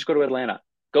 why not just go to Atlanta?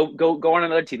 Go on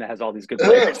another team that has all these good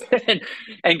players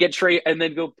and get Trey, and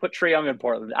then go put Trae Young in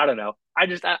Portland. I don't know. I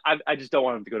just don't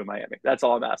want him to go to Miami. That's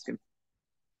all I'm asking.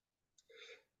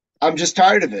 I'm just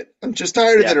tired of it. I'm just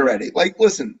tired of it already. Like,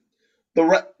 listen, the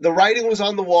writing was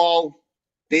on the wall.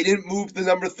 They didn't move the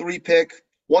number 3 pick.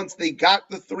 Once they got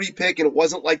the 3 pick, and it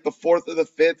wasn't like the 4th or the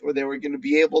 5th, where they were going to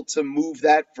be able to move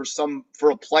that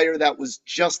for a player that was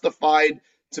justified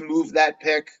to move that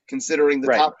pick, considering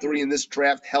the top 3 in this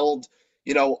draft held,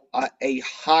 a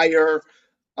higher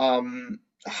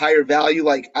value.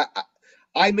 Like,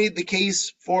 I made the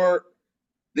case for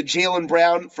the Jaylen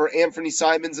Brown for Anthony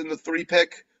Simons in the 3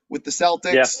 pick with the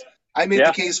Celtics. Yeah. I made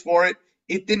the case for it.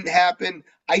 It didn't happen.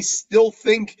 I still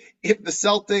think if the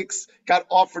Celtics got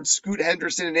offered Scoot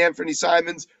Henderson and Anthony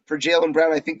Simons for Jaylen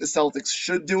Brown, I think the Celtics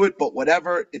should do it, but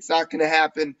whatever. It's not going to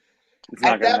happen.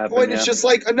 At that point, it's just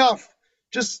like, enough.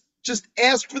 Just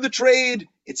ask for the trade.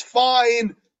 It's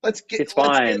fine. Let's get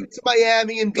to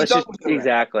Miami and be done with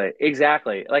it.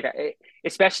 Exactly. Like,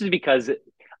 especially because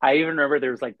I even remember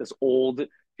there was like this old –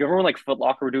 you remember when like Foot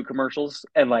Locker would do commercials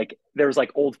and like there was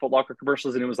like old Foot Locker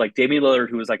commercials and it was like Damian Lillard,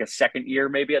 who was like a second year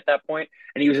maybe at that point,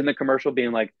 and he was in the commercial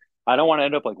being like, I don't want to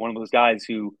end up like one of those guys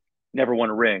who never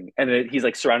won a ring. And then he's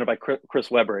like surrounded by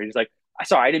Chris Webber. And he's like,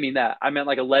 sorry, I didn't mean that. I meant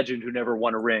like a legend who never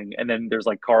won a ring. And then there's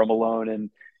like Karl Malone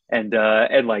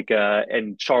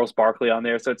and Charles Barkley on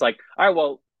there. So it's like, all right,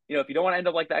 well, if you don't want to end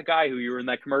up like that guy who you were in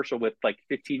that commercial with like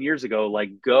 15 years ago, like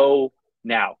go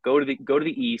now, go to the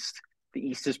East. The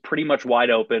East is pretty much wide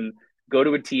open. Go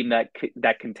to a team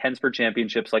that contends for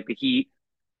championships like the Heat,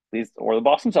 or the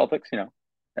Boston Celtics,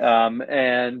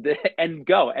 and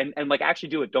go and like actually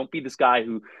do it. Don't be this guy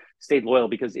who stayed loyal,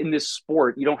 because in this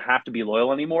sport you don't have to be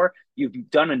loyal anymore. You've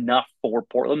done enough for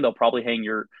Portland. They'll probably hang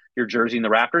your jersey in the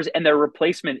rafters, and their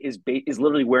replacement is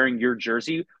literally wearing your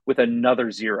jersey with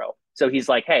another 0. So he's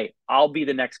like, hey, I'll be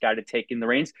the next guy to take in the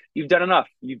reins. You've done enough.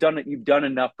 You've done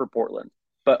enough for Portland.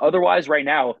 But otherwise, right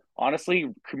now, honestly,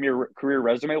 career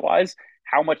resume wise,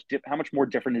 how much more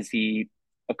different is he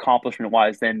accomplishment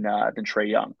wise than Trae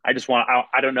Young? I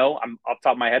don't know. I'm off the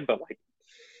top of my head, but like,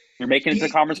 you're making it to the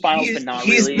conference finals, but not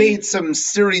really. He's made some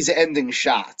series ending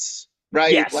shots,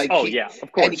 right? Yes. Like,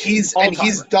 of course. And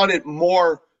he's done it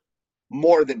more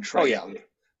than Trae Young.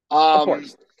 Of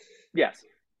course. Yes.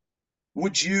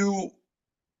 Would you,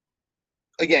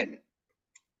 again,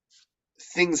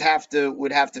 things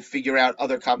would have to figure out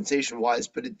other compensation wise,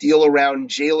 but a deal around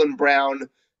Jaylen Brown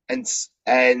and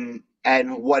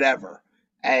whatever,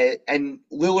 and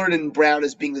Lillard and Brown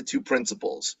as being the 2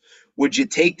 principals. Would you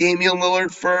take Damian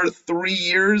Lillard for 3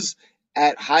 years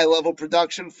at high level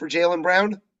production for Jaylen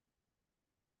Brown?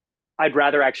 I'd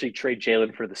rather actually trade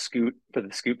Jaylen for the Scoot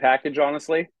package,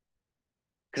 honestly,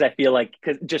 because I feel like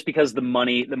because the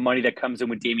money that comes in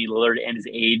with Damian Lillard and his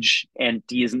age, and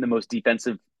he isn't the most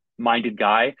defensive minded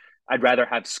guy. I'd rather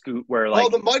have Scoot where like,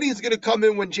 the money is going to come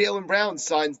in when Jaylen Brown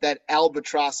signs that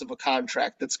albatross of a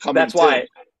contract that's coming.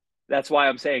 That's why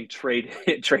I'm saying trade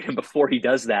trade him before he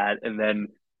does that, and then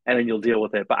you'll deal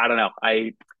with it. But I don't know.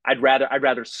 I'd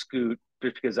rather Scoot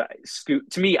just because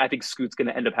Scoot to me I think Scoot's going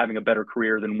to end up having a better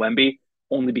career than Wemby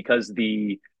only because of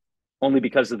the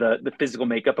physical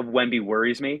makeup of Wemby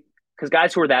worries me. Because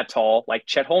guys who are that tall, like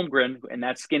Chet Holmgren and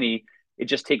that skinny, it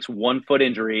just takes 1 foot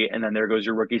injury and then there goes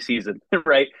your rookie season,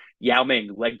 right? Yao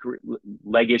Ming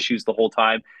leg issues the whole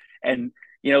time, and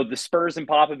the Spurs and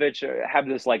Popovich have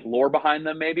this like lore behind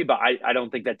them, maybe, but I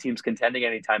don't think that team's contending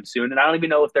anytime soon, and I don't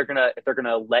even know if they're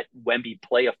gonna let Wemby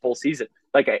play a full season.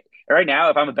 Like right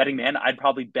now, if I'm a betting man, I'd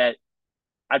probably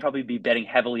be betting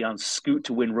heavily on Scoot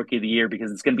to win Rookie of the Year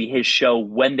because it's going to be his show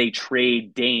when they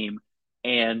trade Dame,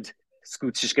 and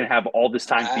Scoot's just going to have all this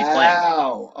time to be playing.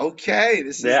 Wow. Okay.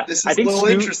 This is a little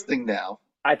interesting now.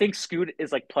 I think Scoot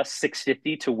is like plus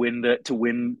 650 to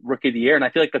win Rookie of the Year, and I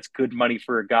feel like that's good money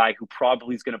for a guy who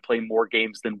probably is going to play more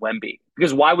games than Wemby.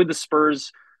 Because why would the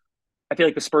Spurs? I feel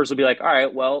like the Spurs will be like, all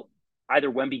right, well, either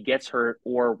Wemby gets hurt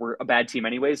or we're a bad team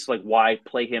anyways. So like, why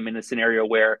play him in a scenario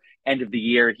where end of the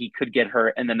year he could get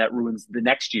hurt and then that ruins the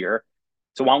next year?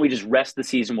 So why don't we just rest the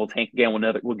season? We'll tank again.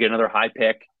 We'll get another high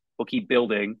pick. We'll keep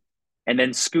building. And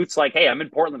then Scoot's like, hey, I'm in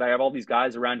Portland. I have all these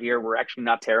guys around here. We're actually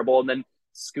not terrible. And then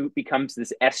Scoot becomes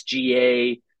this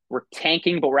SGA. We're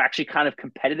tanking, but we're actually kind of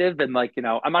competitive. And like,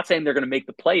 I'm not saying they're going to make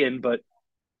the play in, but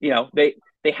they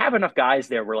have enough guys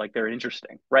there where like they're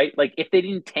interesting, right? Like if they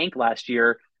didn't tank last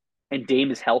year and Dame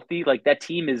is healthy, like that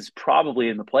team is probably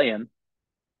in the play-in.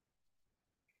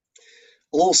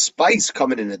 A little spice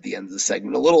coming in at the end of the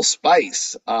segment. A little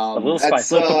spice. A little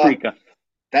spice, a little paprika.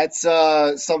 That's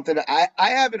something I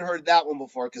haven't heard that one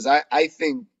before because I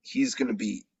think he's going to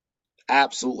be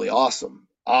absolutely awesome.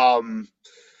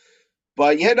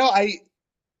 But yeah, no,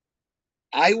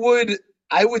 I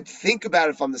would think about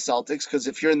it if I'm the Celtics because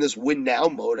if you're in this win now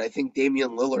mode, I think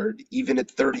Damian Lillard, even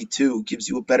at 32, gives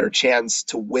you a better chance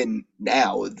to win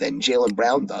now than Jaylen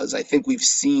Brown does. I think we've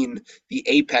seen the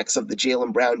apex of the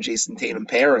Jaylen Brown-Jason Tatum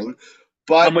pairing.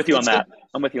 But I'm with you on that.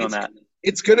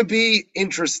 It's going to be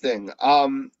interesting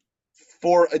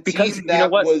for a team that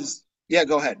was – yeah,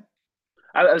 go ahead.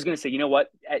 I was going to say, you know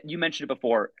what? You mentioned it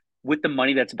before. With the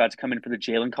money that's about to come in for the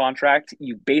Jaylen contract,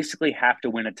 you basically have to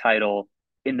win a title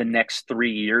in the next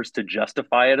 3 years to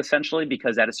justify it, essentially,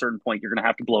 because at a certain point you're going to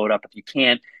have to blow it up. If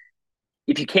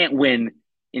you can't win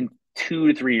in 2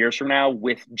 to 3 years from now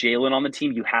with Jaylen on the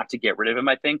team, you have to get rid of him,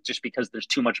 I think, just because there's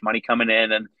too much money coming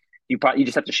in and you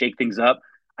just have to shake things up.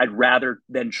 I'd rather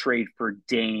than trade for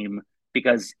Dame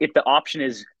because if the option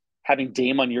is having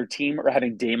Dame on your team or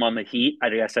having Dame on the Heat, I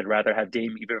guess I'd rather have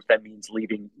Dame, even if that means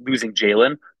losing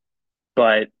Jaylen.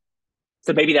 But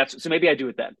So maybe I do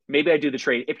it then. Maybe I do the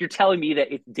trade. If you're telling me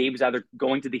that if Dame's either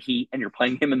going to the Heat and you're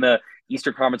playing him in the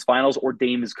Eastern Conference Finals, or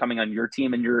Dame is coming on your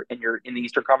team and you're in the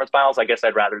Eastern Conference Finals, I guess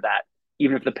I'd rather that.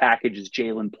 Even if the package is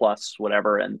Jaylen plus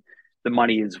whatever and the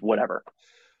money is whatever.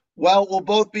 Well, we'll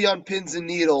both be on pins and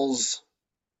needles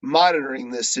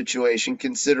monitoring this situation,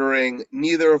 considering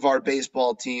neither of our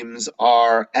baseball teams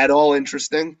are at all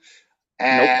interesting.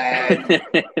 And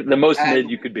nope. The most mid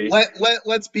you could be.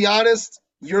 Let's be honest.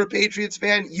 You're a Patriots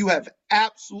fan. You have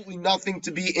absolutely nothing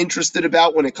to be interested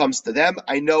about when it comes to them.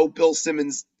 I know Bill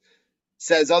Simmons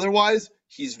says otherwise.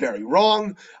 He's very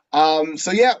wrong.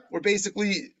 So, yeah, we're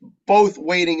basically both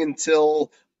waiting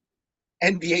until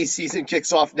NBA season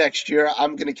kicks off next year.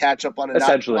 I'm going to catch up on a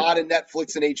lot of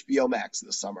Netflix and HBO Max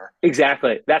this summer.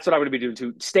 Exactly. That's what I'm going to be doing,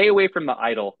 too. Stay away from The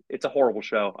Idol. It's a horrible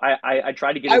show. I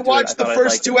tried to get into it. I watched the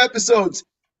first two episodes.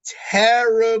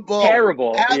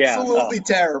 Terrible. Absolutely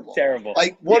terrible.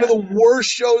 Like one of the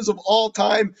worst shows of all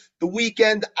time. The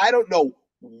Weeknd, I don't know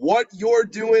what you're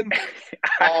doing.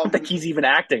 I don't think he's even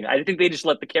acting. I think they just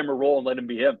let the camera roll and let him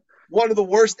be him. One of the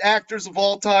worst actors of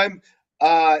all time.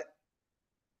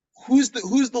 Who's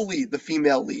the lead, the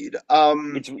female lead?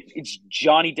 It's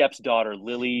Johnny Depp's daughter,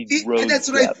 Lily Rose. And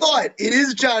that's what I thought. It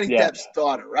is Johnny Depp's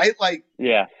daughter, right? Like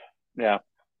Yeah.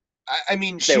 I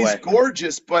mean, she's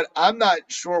gorgeous, but I'm not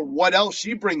sure what else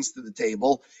she brings to the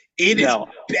table. It is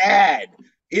bad.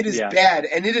 It is bad.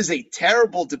 And it is a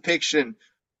terrible depiction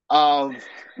of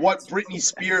what Britney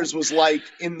Spears was like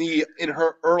in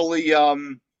her early, or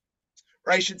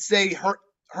I should say her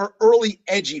early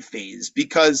edgy phase,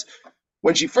 because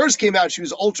when she first came out, she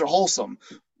was ultra wholesome,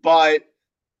 but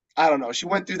I don't know. She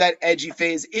went through that edgy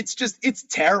phase. It's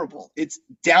terrible. It's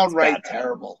downright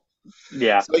terrible.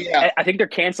 Yeah. So, yeah. I think they're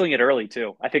canceling it early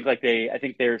too. I think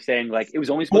they're saying like it was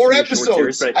only supposed 4 to be episodes. A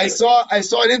short series, I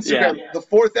saw on Instagram the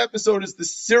 4th episode is the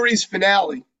series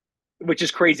finale, which is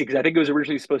crazy because I think it was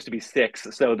originally supposed to be 6.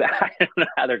 So I don't know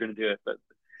how they're going to do it, but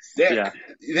 6. Yeah,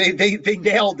 they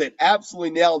nailed it.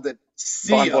 Absolutely nailed it.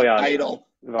 See Bon ya, voyage. idol.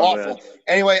 Bon Awful. voyage.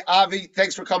 Anyway, Avi,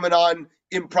 thanks for coming on.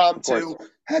 Impromptu. Of course.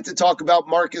 Had to talk about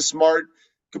Marcus Smart.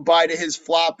 Goodbye to his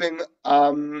flopping.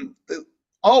 And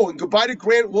goodbye to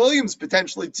Grant Williams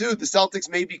potentially too. The Celtics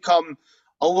may become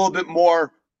a little bit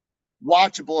more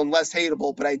watchable and less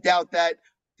hateable, but I doubt that.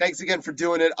 Thanks again for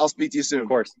doing it. I'll speak to you soon. Of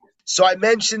course. So I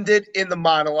mentioned it in the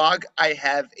monologue. I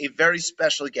have a very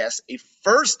special guest, a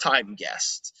first-time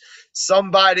guest,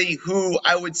 somebody who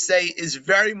I would say is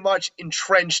very much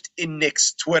entrenched in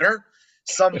Knicks Twitter,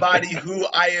 somebody who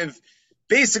I have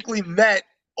basically met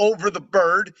over the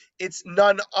bird. It's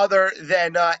none other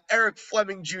than Eric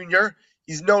Fleming Jr.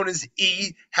 He's known as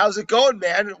E. How's it going,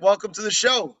 man? Welcome to the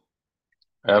show.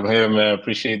 I'm here, man.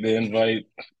 Appreciate the invite.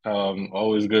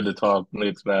 Always good to talk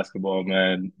Knicks basketball,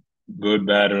 man. Good,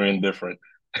 bad, or indifferent.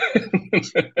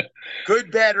 Good,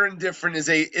 bad, or indifferent is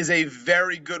a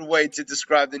very good way to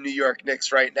describe the New York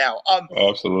Knicks right now.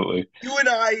 Absolutely. You and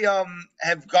I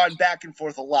have gone back and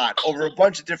forth a lot over a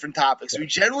bunch of different topics. We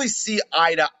generally see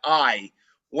eye to eye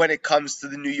when it comes to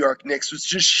the New York Knicks, which is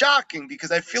just shocking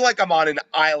because I feel like I'm on an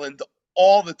island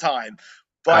all the time.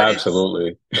 But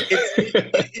Absolutely.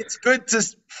 it's good to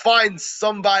find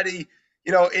somebody,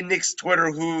 in Knicks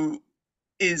Twitter who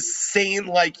is sane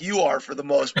like you are for the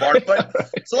most part. But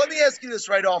so let me ask you this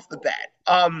right off the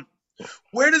bat.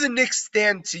 Where do the Knicks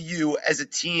stand to you as a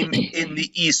team in the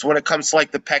East when it comes to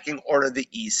like the pecking order of the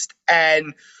East?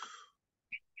 And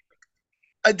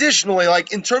additionally,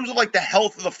 like in terms of like the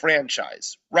health of the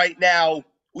franchise right now,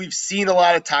 we've seen a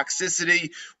lot of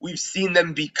toxicity. We've seen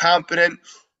them be competent.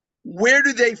 Where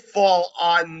do they fall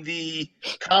on the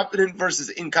competent versus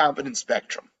incompetent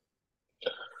spectrum?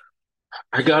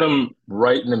 I got them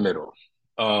right in the middle.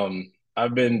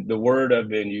 The word I've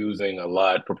been using a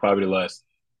lot for probably the last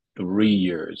 3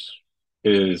 years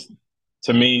is,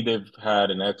 to me, they've had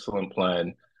an excellent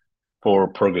plan for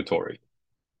purgatory,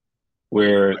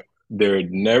 where they're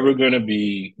never going to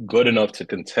be good enough to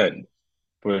contend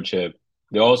for a chip.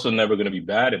 They're also never going to be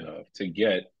bad enough to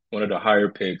get one of the higher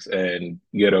picks and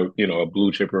get a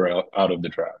blue chipper out of the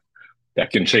draft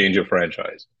that can change your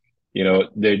franchise.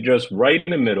 They're just right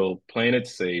in the middle, playing it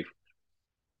safe.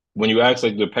 When you ask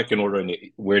like the pecking order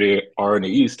where they are in the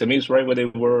East, to me, it's right where they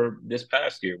were this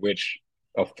past year, which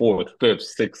a fourth, fifth,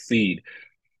 sixth seed.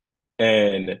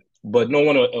 But no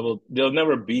one they'll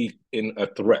never be in a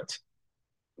threat.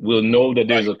 We'll know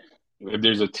that if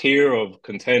there's a tier of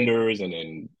contenders, and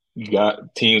then you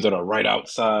got teams that are right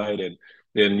outside, and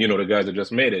then the guys that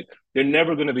just made it, they're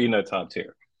never going to be in that top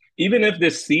tier, even if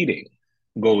this seeding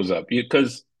goes up.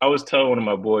 Because I was telling one of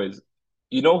my boys,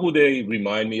 who they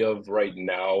remind me of right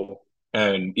now,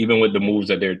 and even with the moves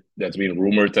that's being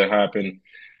rumored to happen,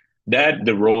 that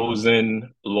DeRozan,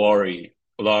 Lowry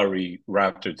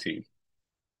Raptor team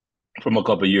from a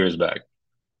couple of years back,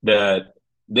 that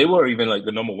they were even like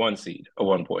the number one seed at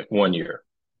one point, 1 year.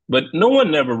 But no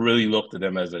one ever really looked at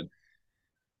them as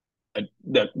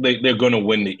that they're going to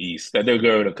win the East, that they're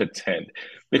going to contend.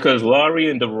 Because Lowry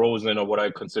and DeRozan are what I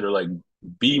consider like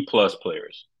B-plus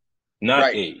players,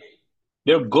 not A.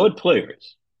 They're good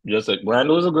players. Just like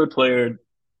Randall is a good player.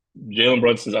 Jalen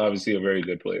Brunson's obviously a very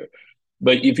good player.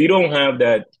 But if you don't have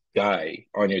that guy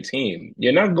on your team,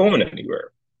 you're not going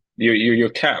anywhere. You're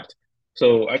capped.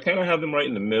 So I kind of have them right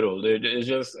in the middle. It's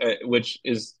just, which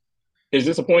is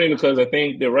disappointing because I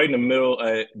think they're right in the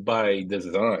middle by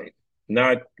design,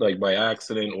 not like by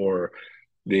accident, or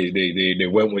they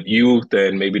went with youth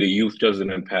and maybe the youth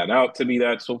doesn't pan out to be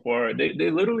that so far.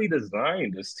 They literally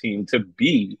designed this team to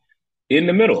be in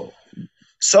the middle.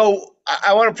 So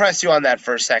I want to press you on that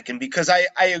for a second because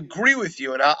I agree with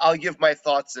you, and I'll give my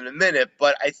thoughts in a minute,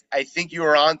 but I think you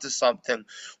are onto something.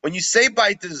 When you say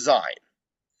by design,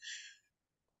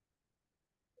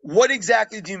 what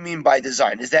exactly do you mean by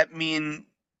design? Does that mean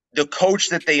the coach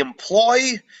that they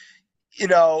employ,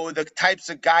 the types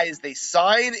of guys they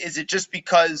sign? Is it just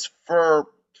because for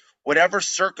whatever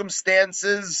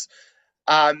circumstances,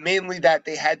 mainly that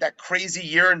they had that crazy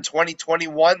year in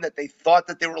 2021 that they thought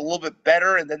that they were a little bit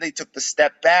better, and then they took the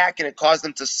step back and it caused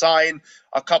them to sign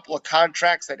a couple of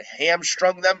contracts that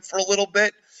hamstrung them for a little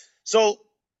bit? So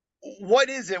what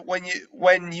is it when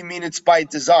you mean it's by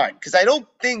design? Because I don't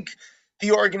think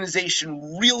the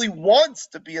organization really wants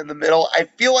to be in the middle. I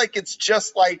feel like it's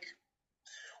just like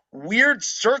weird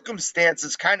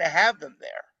circumstances kind of have them there.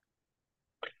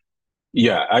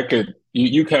 Yeah,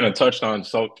 you kind of touched on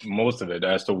most of it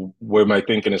as to where my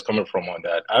thinking is coming from on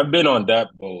that. I've been on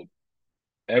that boat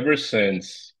ever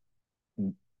since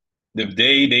the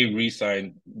day they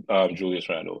re-signed Julius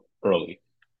Randle early.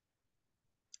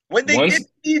 When they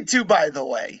didn't need to, by the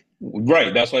way.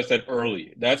 Right. That's why I said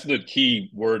early. That's the key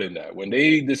word in that. When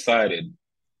they decided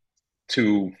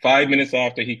to 5 minutes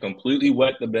after he completely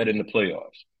wet the bed in the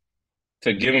playoffs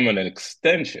to give him an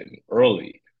extension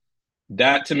early,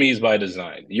 that to me is by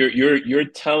design. You're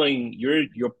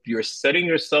setting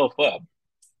yourself up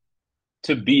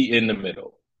to be in the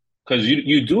middle. Because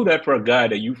you do that for a guy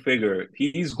that you figure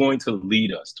he's going to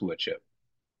lead us to a chip.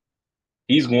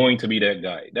 He's going to be that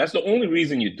guy. That's the only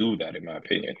reason you do that, in my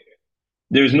opinion.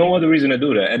 There's no other reason to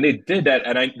do that. And they did that,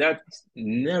 and that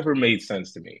never made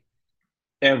sense to me.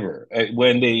 Ever.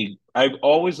 I've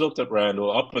always looked at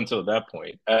Randall up until that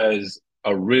point as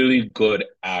a really good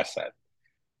asset.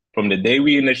 From the day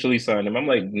we initially signed him, I'm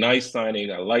like, nice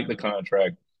signing. I like the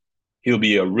contract. He'll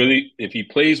be if he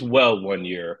plays well one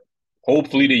year,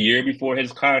 hopefully the year before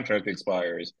his contract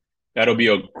expires, that'll be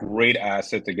a great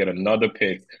asset to get another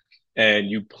pick. And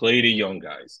you play the young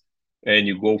guys and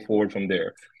you go forward from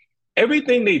there.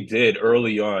 Everything they did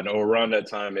early on or around that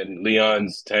time in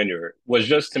Leon's tenure was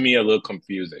just to me a little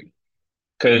confusing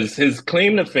because his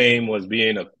claim to fame was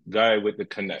being a guy with the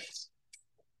connects.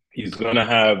 He's going to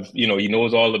have, he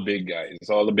knows all the big guys,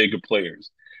 all the bigger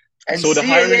players. And so the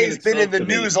CAA has been in the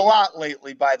news a lot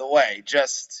lately, by the way.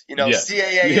 Just, yes.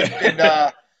 CAA has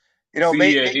been,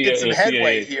 making some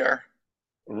headway here.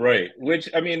 Right. Which,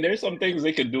 I mean, there's some things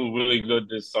they could do really good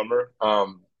this summer.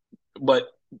 But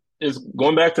is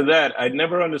going back to that, I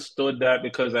never understood that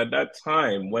because at that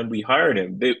time when we hired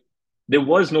him, there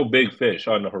was no big fish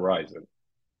on the horizon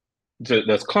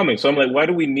that's coming. So I'm like, why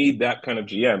do we need that kind of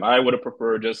GM? I would have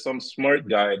preferred just some smart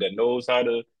guy that knows how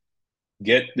to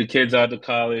get the kids out of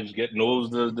college, knows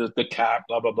the cap,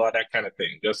 blah, blah, blah, that kind of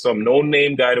thing. Just some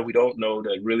no-name guy that we don't know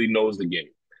that really knows the game.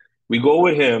 We go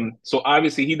with him. So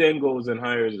obviously he then goes and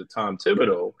hires a Tom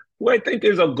Thibodeau, who I think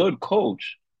is a good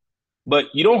coach. But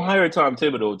you don't hire Tom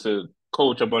Thibodeau to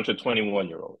coach a bunch of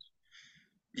 21-year-olds.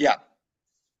 Yeah.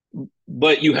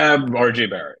 But you have RJ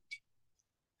Barrett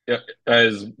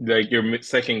as like your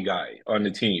second guy on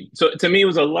the team. So to me, it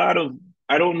was a lot of,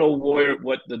 I don't know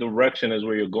what the direction is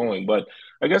where you're going. But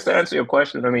I guess to answer your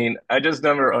question, I mean, I just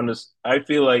never understood. I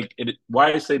feel like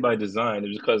why I say by design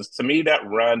is because to me, that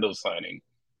Randall signing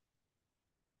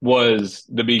was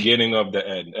the beginning of the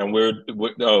end. And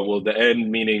the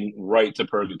end meaning right to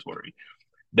purgatory.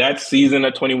 That season,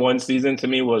 that 21 season, to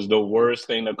me was the worst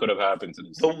thing that could have happened to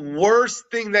this. The worst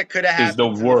thing that could have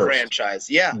happened to the franchise.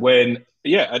 Yeah.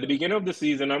 At the beginning of the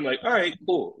season, I'm like, all right,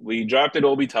 cool. We drafted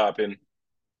Obi Toppin.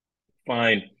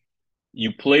 Fine.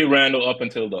 You play Randall up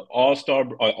until the All-Star,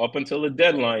 up until the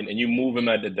deadline, and you move him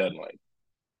at the deadline.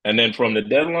 And then from the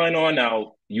deadline on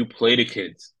out, you play the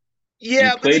kids.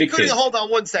 Yeah, but they couldn't. Hold on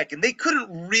one second. They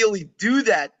couldn't really do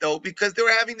that, though, because they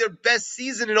were having their best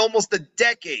season in almost a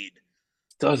decade.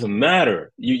 Doesn't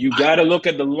matter. You got to look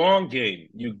at the long game.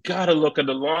 You got to look at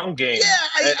the long game.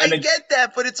 Yeah, I get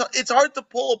that, but it's hard to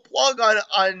pull a plug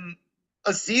on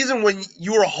a season when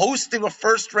you were hosting a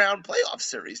first-round playoff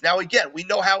series. Now, again, we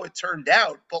know how it turned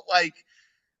out, but, like,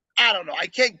 I don't know. I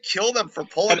can't kill them for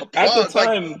pulling a plug. At the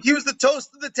time, he was the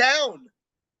toast of the town.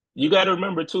 You got to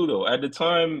remember, too, though, at the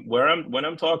time when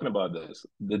I'm talking about this,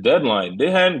 the deadline, they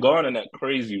hadn't gone on that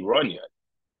crazy run yet.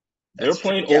 They're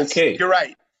playing okay. You're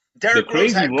right. Derrick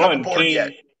Rose hadn't come aboard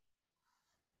yet.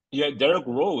 Yeah, Derrick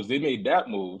Rose, they made that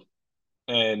move.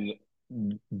 And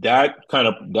that's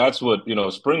what,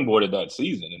 springboarded that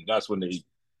season. And that's when they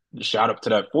shot up to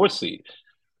that 4th seed.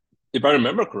 If I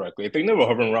remember correctly, I think they were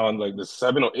hovering around like the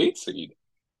 7 or 8 seed.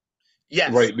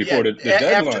 Yes. Right before the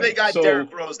deadline. After they got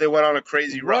Derrick Rose, they went on a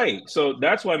crazy run. Right. So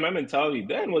that's why my mentality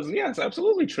then was, yes,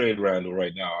 absolutely trade Randall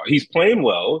right now. He's playing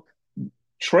well.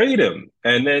 Trade him.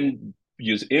 And then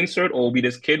just insert Obi,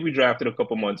 this kid we drafted a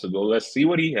couple months ago. Let's see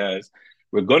what he has.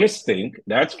 We're going to stink.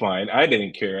 That's fine. I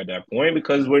didn't care at that point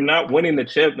because we're not winning the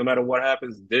chip no matter what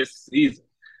happens this season.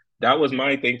 That was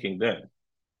my thinking then.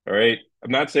 All right.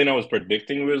 I'm not saying I was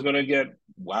predicting we was going to get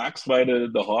waxed by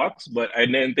the Hawks, but I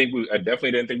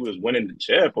definitely didn't think we was winning the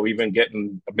chip or even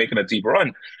making a deep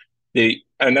run.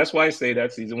 And that's why I say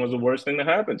that season was the worst thing to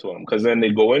happen to them because then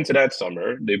they go into that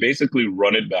summer, they basically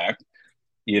run it back,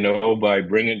 by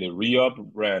bringing the re-up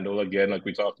Randall again, like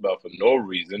we talked about, for no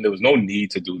reason. There was no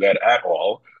need to do that at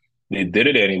all. They did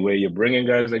it anyway. You're bringing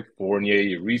guys like Fournier,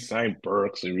 you re-sign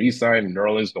Burks, you re-sign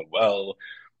Nerlens Noel.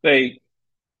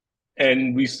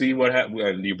 And we see what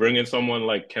happened. You bring in someone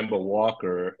like Kemba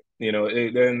Walker,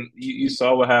 then you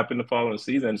saw what happened the following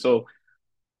season. So,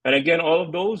 and again, all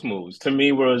of those moves to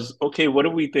me was, okay, what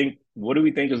do we think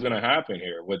is going to happen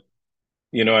here with,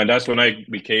 and that's when I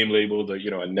became labeled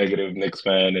a negative Knicks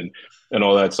fan and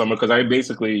all that summer because I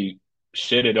basically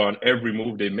shitted on every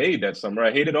move they made that summer.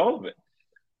 I hated all of it.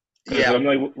 Because Yeah. I'm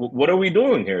like, what are we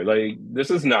doing here? Like, this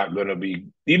is not going to be,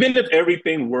 even if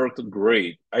everything worked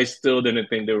great, I still didn't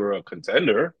think they were a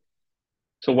contender.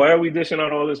 So why are we dishing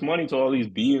out all this money to all these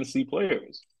B and C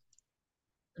players?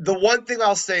 The one thing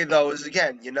I'll say though is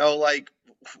again, like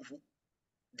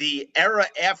the era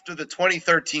after the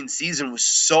 2013 season was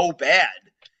so bad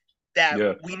that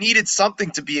Yeah, we needed something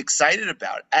to be excited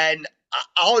about. And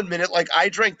I'll admit it, like I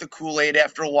drank the Kool-Aid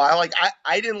after a while. Like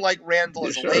I didn't like Randall yeah,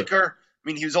 as a sure. Laker. I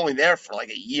mean, he was only there for like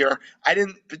a year. I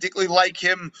didn't particularly like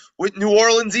him with New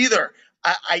Orleans either.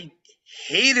 I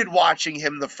hated watching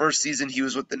him the first season he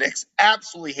was with the Knicks.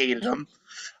 Absolutely hated him.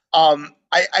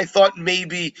 I thought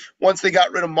maybe once they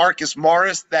got rid of Marcus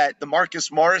Morris, that the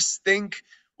Marcus Morris stink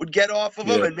would get off of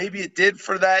him, Yeah, and maybe it did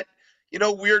for that,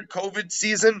 weird COVID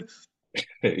season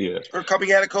yeah, or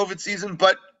coming out of COVID season.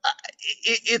 But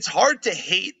it's hard to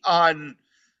hate on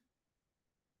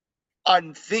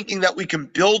thinking that we can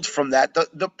build from that.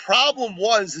 The problem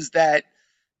is that,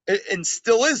 and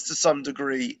still is to some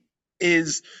degree,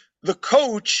 is the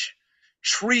coach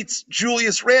treats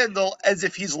Julius Randle as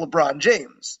if he's LeBron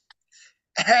James.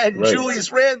 And right.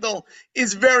 Julius Randle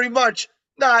is very much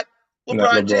not Not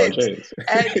LeBron LeBron James. James.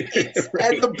 And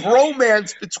Right. the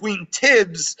bromance between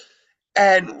Tibbs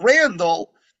and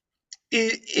Randle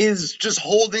is just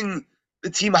holding the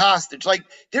team hostage. Like,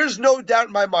 there's no doubt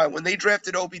in my mind when they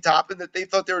drafted Obi Toppin that they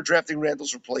thought they were drafting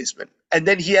Randle's replacement. And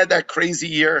then he had that crazy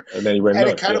year, And then he went and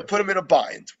it nuts. kind Yeah, of put him in a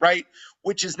bind, right?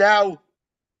 Which is now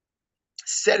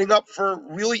setting up for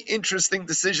really interesting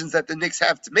decisions that the Knicks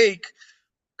have to make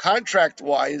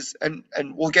contract-wise, and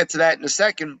we'll get to that in a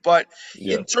second. But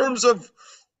yeah, in terms of,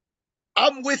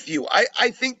 I'm with you.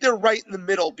 I think they're right in the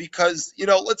middle because,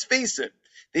 let's face it,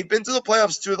 they've been to the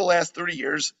playoffs 2 of the last 3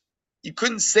 years. You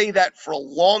couldn't say that for a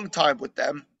long time with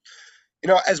them.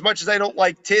 As much as I don't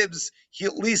like Tibbs, he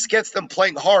at least gets them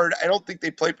playing hard. I don't think they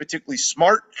play particularly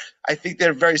smart. I think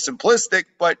they're very simplistic,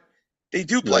 but they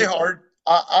do play right. hard.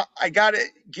 I got to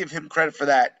give him credit for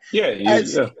that. Yeah,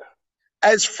 yeah.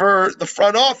 As for the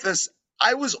front office,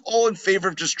 I was all in favor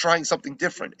of just trying something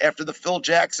different after the Phil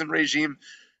Jackson regime.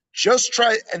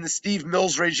 And the Steve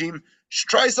Mills regime, just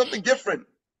try something different.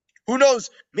 Who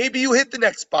knows? Maybe you hit the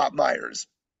next Bob Myers.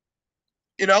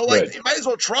 Right. You might as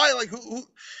well try. Like,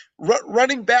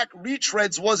 running back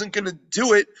retreads wasn't going to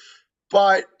do it,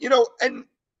 but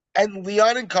and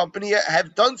Leon and company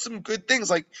have done some good things.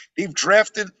 Like, they've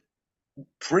drafted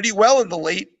pretty well in the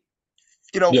late,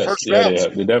 Yes, first yeah, they rounds.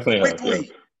 have. They definitely have. Yeah.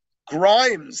 Quickly,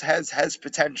 Grimes has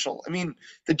potential. I mean,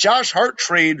 the Josh Hart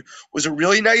trade was a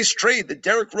really nice trade. The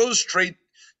Derrick Rose trade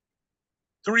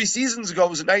 3 seasons ago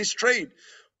was a nice trade,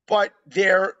 but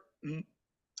their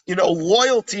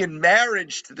loyalty and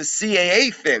marriage to the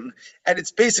CAA thing, and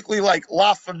it's basically like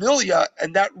La Familia,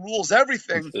 and that rules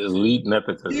everything, It's elite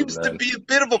nepotism, seems to man. be a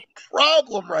bit of a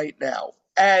problem right now.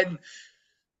 And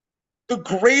the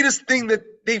greatest thing that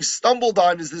they've stumbled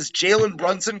on is this Jalen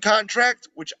Brunson contract,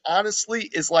 which honestly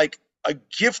is like a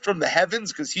gift from the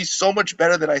heavens because he's so much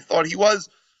better than I thought he was.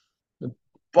 Might be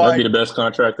But the best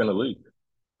contract in the league.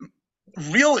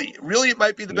 really, really, it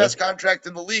might be the best contract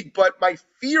in the league. But my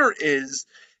fear is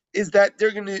that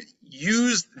they're going to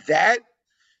use that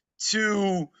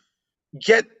to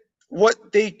get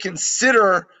what they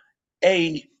consider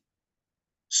a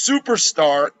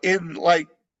superstar in like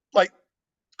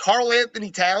Karl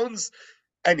Anthony Towns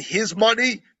and his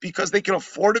money because they can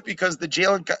afford it because the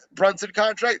Jalen Brunson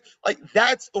contract. Like,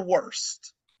 that's the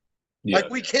worst. Yeah,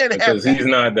 Like, we can't have because that. he's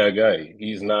not that guy.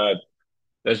 He's not.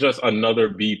 That's just another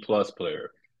B plus player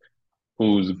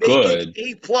who's Making good.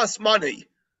 A+ money.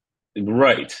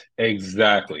 Right.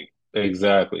 Exactly.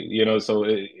 Exactly. So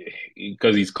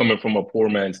because he's coming from a poor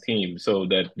man's team, so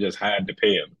that just had to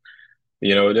pay him.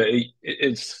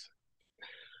 It's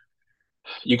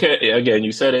you can't. Again,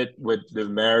 you said it with the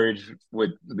marriage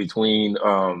between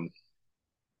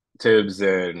Tibbs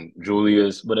and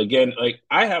Julius, but again, like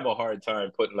I have a hard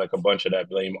time putting like a bunch of that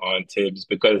blame on Tibbs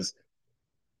because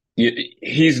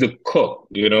he's the cook,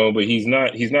 but he's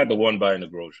not the one buying the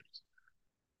groceries.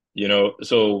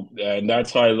 So and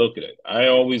that's how I look at it. I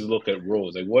always look at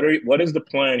roles. Like, what is the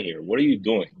plan here? What are you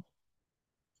doing?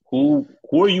 Who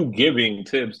are you giving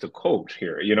Tibbs to coach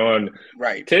here? And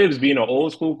Right. Tibbs being an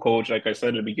old school coach, like I said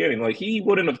at the beginning, like he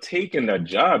wouldn't have taken that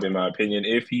job, in my opinion,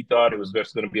 if he thought it was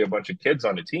just going to be a bunch of kids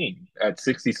on the team. At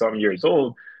 60-something years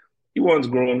old, he wants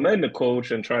grown men to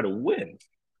coach and try to win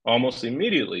almost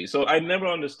immediately. So I never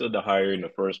understood the hire in the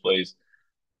first place.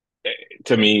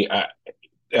 To me,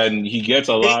 and he gets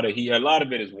a lot of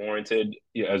it is warranted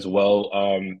as well.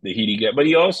 The heat he get, but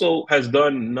he also has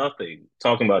done nothing.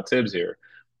 Talking about Tibbs here,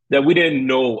 that we didn't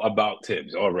know about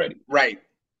Tibbs already. Right.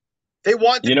 They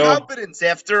wanted You know, competence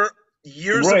after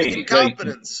years of right? Like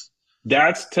incompetence.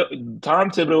 Tom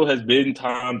Thibodeau has been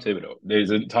Tom Thibodeau. There's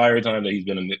the entire time that he's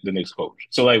been the Knicks coach.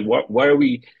 So like, why are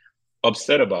we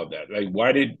upset about that? Like,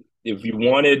 if you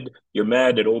wanted, you're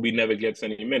mad that Obi never gets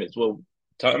any minutes. Well,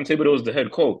 Tom Thibodeau is the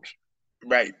head coach.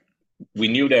 Right. We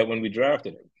knew that when we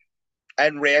drafted him.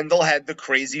 And Randall had the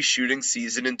crazy shooting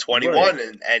season in 21, Right.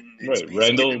 and it's Right. basically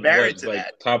Randall been married was to like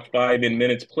that. top 5 in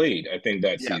minutes played, I think,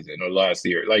 that Yeah. season or last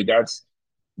year. Like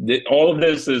all of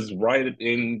this is right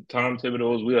in Tom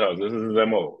Thibodeau's wheelhouse. This is his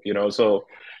MO, So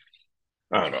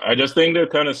I don't know. I just think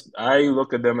I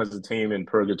look at them as a team in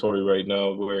purgatory right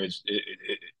now, where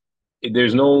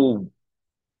there's no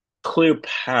clear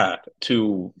path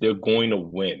to they're going to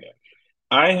win.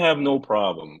 I have no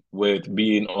problem with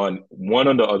being on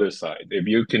the other side. If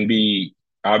you can be,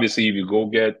 obviously, if you go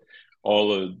get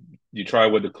you try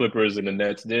what the Clippers and the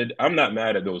Nets did, I'm not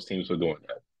mad at those teams for doing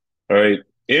that. All right.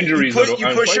 Injuries You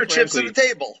and push quite your chips on frankly,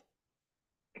 the table.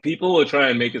 people will try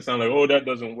and make it sound like, oh, that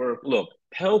doesn't work. Look,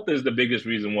 health is the biggest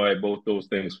reason why both those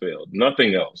things failed.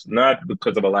 Nothing else. Not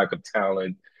because of a lack of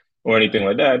talent or anything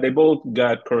like that. They both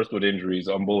got cursed with injuries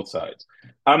on both sides.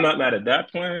 I'm not mad at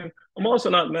that plan. I'm also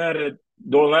not mad at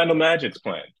the Orlando Magic's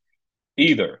plan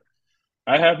either.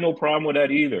 I have no problem with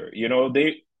that either.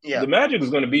 The Magic is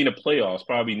going to be in the playoffs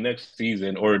probably next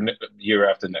season or year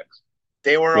after next.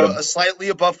 They were a slightly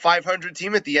above 500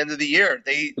 team at the end of the year.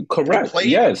 They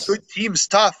played good teams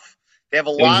tough. They have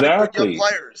a lot of good young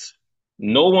players.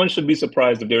 No one should be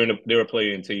surprised if they're a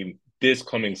playing team this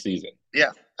coming season.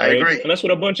 Yeah, I agree. And that's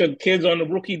with a bunch of kids on the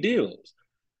rookie deals.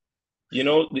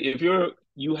 If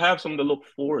you have something to look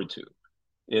forward to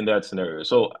in that scenario.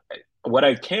 So what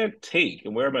I can't take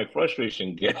and where my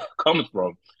frustration comes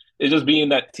from is just being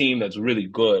that team that's really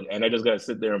good, and I just got to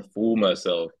sit there and fool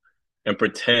myself and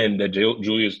pretend that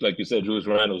Julius, like you said, Julius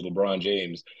Randle's LeBron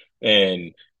James,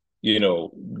 and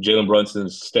Jalen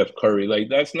Brunson's Steph Curry. Like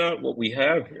that's not what we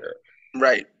have here.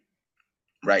 Right.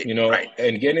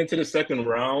 And getting into the second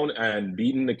round and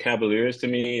beating the Cavaliers to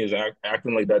me is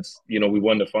acting like that's we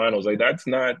won the finals. Like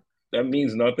that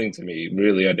means nothing to me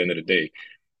really at the end of the day.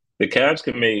 The Cavs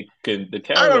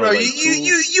I don't know.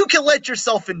 You can let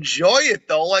yourself enjoy it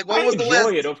though. Like what was the last?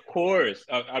 Enjoy it, of course.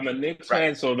 I'm a Knicks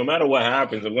fan, so no matter what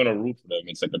happens, I'm gonna root for them.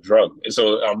 It's like a drug,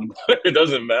 so it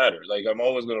doesn't matter. Like I'm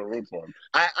always gonna root for them.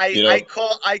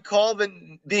 I call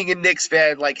being a Knicks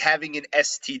fan like having an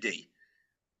STD.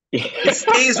 It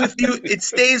stays with you. It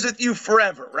stays with you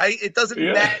forever, right? It doesn't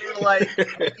matter like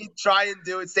what you try and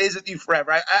do. It stays with you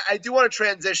forever. I do want to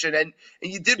transition, and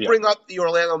you did bring up the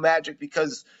Orlando Magic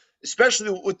because,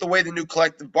 especially with the way the new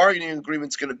collective bargaining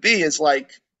agreement is going to be, is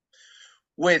like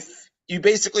with you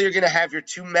basically are going to have your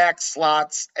 2 max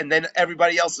slots, and then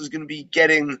everybody else is going to be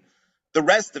getting the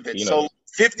rest of it. So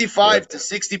 55 to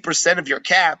 60% of your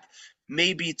cap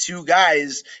may be 2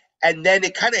 guys. And then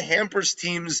it kind of hampers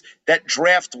teams that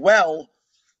draft well,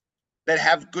 that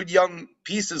have good young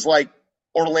pieces like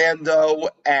Orlando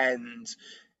and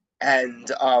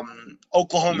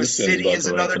Oklahoma City is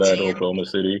another team. Oklahoma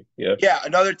City,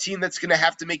 another team that's going to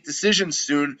have to make decisions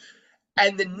soon.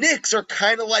 And the Knicks are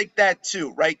kind of like that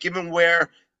too, right? Given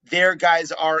where their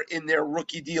guys are in their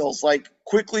rookie deals, like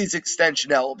Quickly's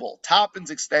extension eligible, Toppin's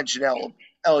extension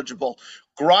eligible,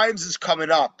 Grimes is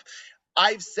coming up.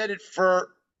 I've said it for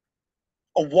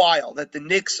a while that the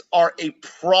Knicks are a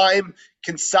prime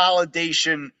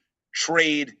consolidation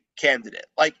trade candidate.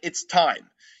 Like it's time.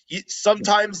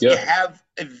 Sometimes you have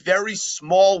a very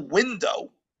small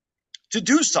window to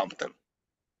do something.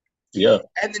 Yeah.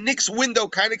 And the Knicks window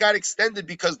kind of got extended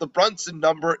because the Brunson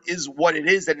number is what it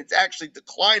is, and it's actually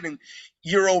declining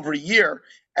year over year.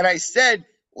 And I said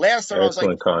last time,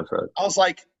 contract. I was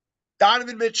like,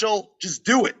 Donovan Mitchell, just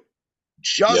do it.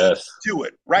 Just do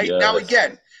it. Right? Yes. Now,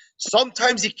 again,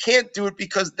 sometimes you can't do it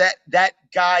because that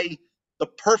guy, the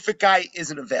perfect guy,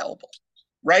 isn't available,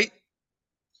 right?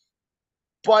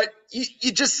 But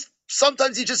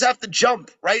sometimes you just have to jump,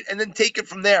 right, and then take it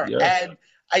from there. Yeah. And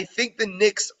I think the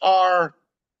Knicks are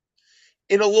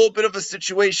in a little bit of a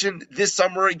situation this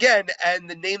summer again, and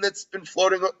the name that's been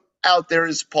floating out there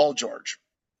is Paul George,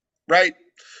 right?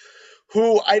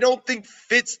 Who I don't think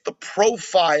fits the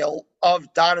profile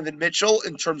of Donovan Mitchell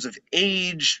in terms of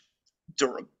age,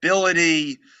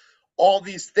 durability, all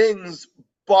these things,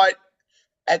 but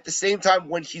at the same time,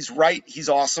 when he's right, he's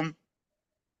awesome.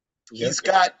 He's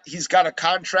got a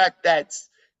contract that's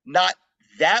not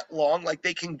that long, like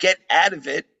they can get out of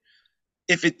it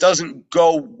if it doesn't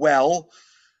go well,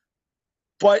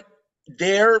 but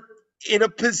they're in a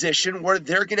position where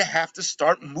they're going to have to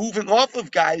start moving off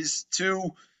of guys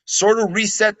to sort of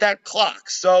reset that clock.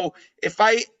 So if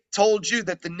I told you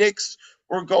that the Knicks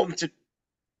were going to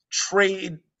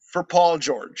trade for Paul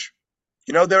George,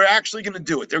 they're actually going to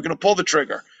do it. They're going to pull the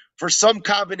trigger for some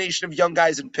combination of young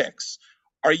guys and picks.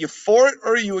 Are you for it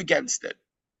or are you against it?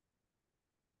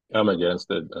 I'm against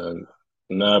it, man.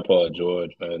 Not Paul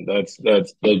George, man. That's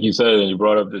like you said, and you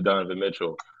brought up the Donovan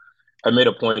Mitchell. I made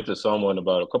a point to someone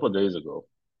about a couple of days ago,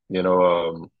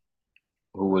 who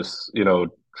was,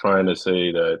 trying to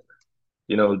say that,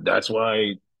 that's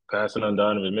why passing on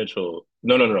Donovan Mitchell.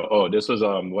 No. Oh, this was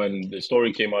when the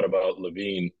story came out about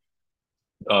Levine,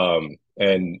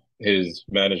 and his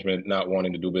management not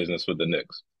wanting to do business with the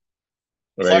Knicks.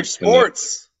 Right? Clutch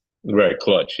Sports. Right,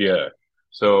 Clutch, yeah.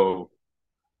 So,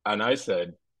 and I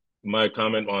said, my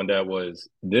comment on that was,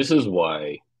 this is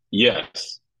why,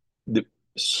 yes, the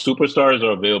superstars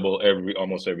are available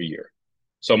almost every year.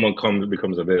 Someone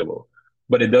becomes available,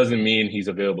 but it doesn't mean he's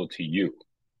available to you.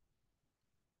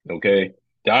 Okay,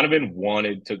 Donovan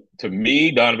to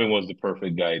me, Donovan was the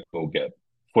perfect guy to go get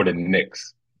for the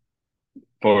Knicks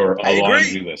for a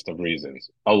laundry list of reasons.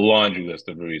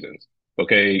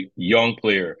 Okay, young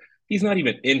player. He's not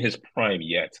even in his prime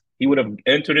yet. He would have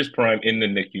entered his prime in the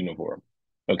Knicks uniform.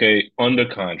 Okay, under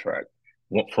contract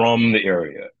from the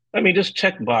area. I mean, just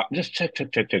check,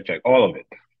 all of it.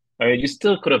 I mean, you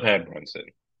still could have had Brunson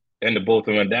and the both of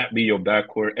them, and that be your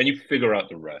backcourt, and you figure out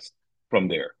the rest from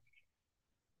there.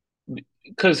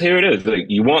 Because here it is, like,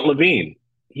 you want Levine.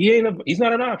 He's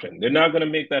not an option. They're not going to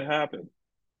make that happen.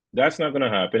 That's not going to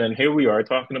happen. And here we are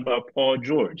talking about Paul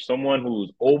George, someone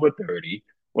who's over 30,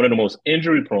 one of the most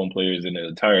injury-prone players in the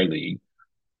entire league,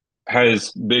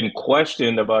 has been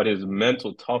questioned about his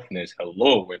mental toughness.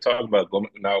 Hello, we're talking about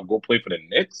go play for the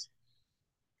Knicks.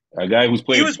 A guy who's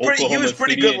played. He was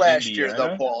pretty good last year,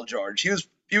 though. Paul George.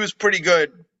 He was pretty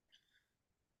good.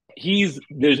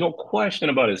 There's no question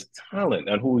about his talent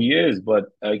and who he is, but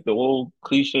like the old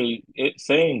cliche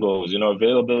saying goes,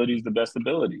 availability is the best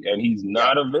ability, and he's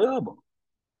not available.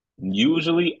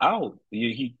 Usually out.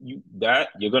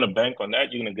 You're gonna bank on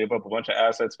that. You're gonna give up a bunch of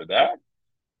assets for that.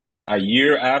 A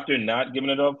year after not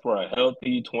giving it up for a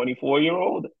healthy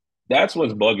 24-year-old, that's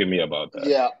what's bugging me about that.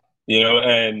 Yeah.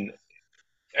 And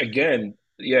again,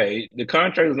 the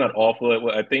contract is not awful.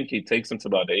 I think he takes him to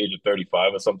about the age of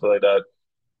 35 or something like that.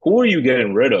 Who are you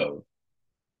getting rid of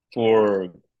for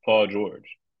Paul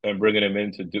George and bringing him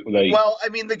in to do like? Well, I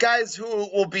mean, the guys who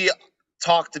will be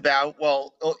talked about.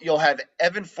 Well, you'll have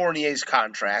Evan Fournier's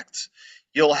contract.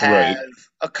 You'll have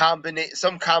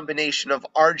some combination of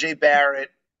R.J.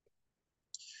 Barrett,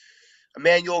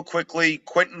 Emmanuel Quickly,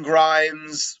 Quentin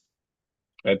Grimes.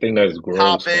 I think that's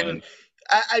gross.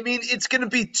 I mean, it's going to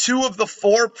be two of the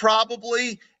four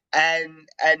probably. And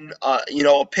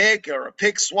a pick or a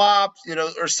pick swap,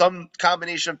 or some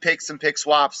combination of picks and pick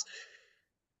swaps.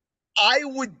 I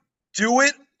would do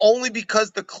it only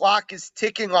because the clock is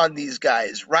ticking on these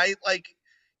guys, right? Like,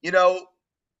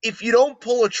 if you don't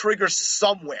pull a trigger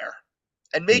somewhere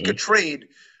and make a trade,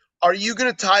 are you going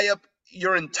to tie up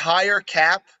your entire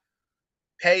cap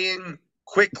paying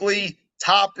Quickly,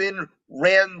 Toppin,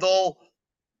 Randall?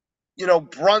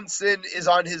 Brunson is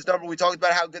on his number. We talked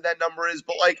about how good that number is,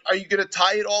 but are you going to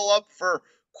tie it all up for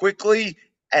Quickly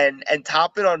and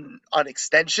Toppin on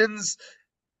extensions?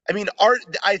 I mean,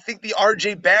 I think the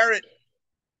R.J. Barrett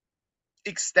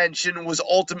extension was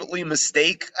ultimately a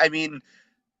mistake. I mean,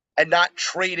 and not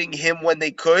trading him when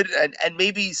they could, and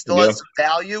maybe he still has some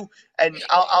value. And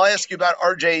I'll ask you about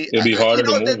R.J. It'd be harder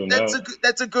to move him now.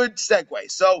 That's a good segue.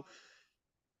 So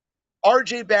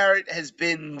R.J. Barrett has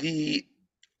been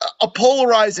a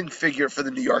polarizing figure for the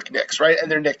New York Knicks, right?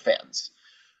 And they're Knicks fans.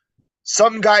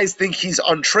 Some guys think he's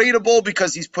untradeable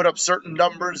because he's put up certain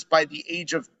numbers by the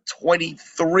age of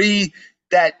 23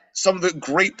 that some of the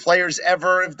great players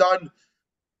ever have done.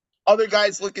 Other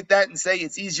guys look at that and say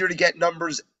it's easier to get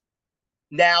numbers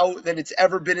now than it's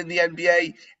ever been in the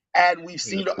NBA. And we've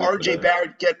seen R.J.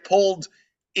 Barrett get pulled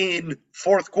in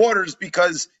fourth quarters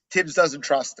because Tibbs doesn't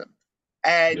trust him.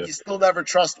 And you still never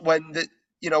trust when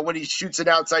he shoots an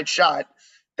outside shot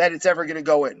that it's ever going to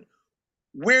go in.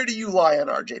 Where do you lie on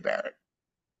R.J. Barrett?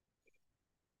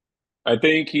 I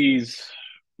think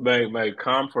my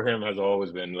comp for him has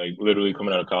always been, like, literally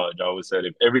coming out of college, I always said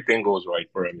if everything goes right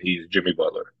for him, he's Jimmy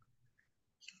Butler.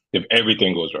 If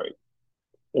everything goes right.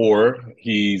 Or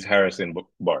he's Harrison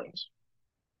Barnes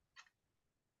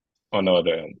on the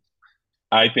other end.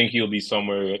 I think he could be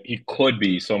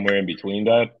somewhere in between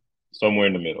that, somewhere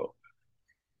in the middle.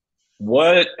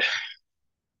 What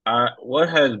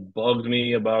has bugged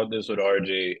me about this with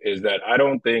RJ is that I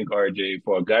don't think RJ,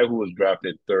 for a guy who was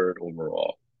drafted third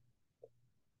overall,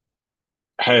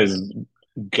 has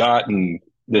gotten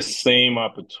the same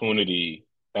opportunity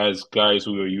as guys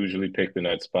who are usually picked in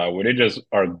that spot, where they just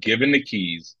are given the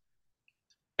keys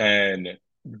and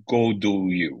go do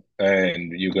you.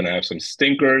 And you're gonna have some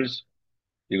stinkers,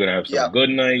 you're gonna have Yeah, some good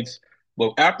nights.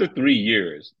 But after 3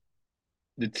 years,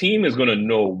 the team is gonna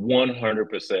know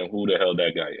 100% who the hell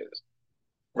that guy is,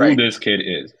 who right. this kid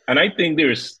is. And I think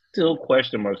there's still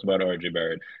question marks about RJ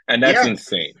Barrett, and that's Yeah,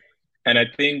 insane. And I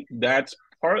think that's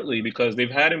partly because they've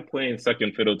had him playing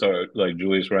second fiddle to like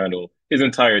Julius Randle his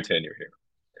entire tenure here,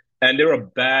 and they're a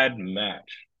bad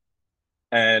match.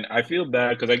 And I feel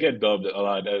bad because I get dubbed a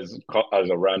lot as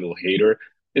a Randle hater.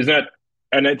 Is that,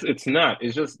 and it's not.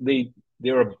 It's just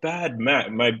they're a bad match.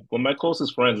 My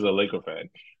closest friend is a Laker fan,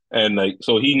 and like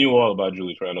so he knew all about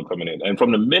Julius Randle coming in. And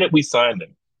from the minute we signed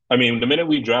him, I mean, the minute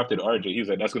we drafted RJ, he was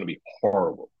like, "That's going to be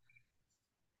horrible."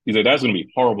 He's like, "That's going to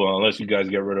be horrible unless you guys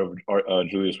get rid of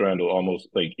Julius Randle almost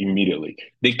like immediately.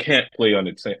 They can't play on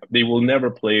the same. They will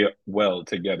never play well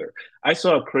together." I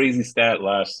saw a crazy stat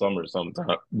last summer,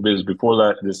 sometime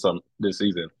before this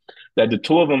season, that the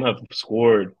two of them have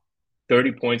scored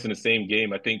 30 points in the same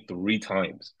game. I think 3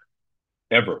 times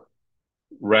ever.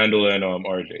 Randall and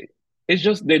RJ. It's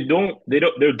just they don't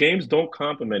their games don't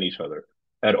complement each other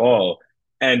at all.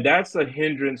 And that's a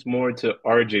hindrance more to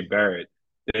RJ Barrett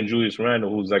than Julius Randle,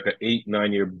 who's like an 8,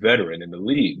 9 year veteran in the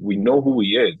league. We know who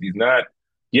he is. He's not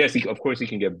yes, of course he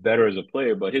can get better as a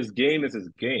player, but his game is his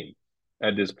game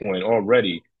at this point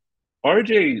already.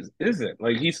 RJ isn't.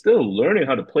 Like he's still learning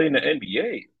how to play in the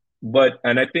NBA. But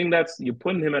and I think that's you're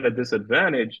putting him at a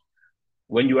disadvantage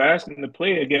when you ask him to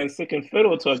play against second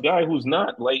fiddle to a guy who's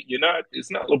not like you're not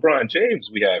it's not LeBron James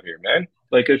we have here, man.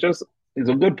 Like it's just he's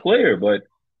a good player, but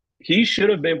he should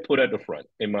have been put at the front,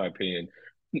 in my opinion.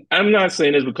 I'm not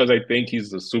saying this because I think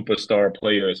he's a superstar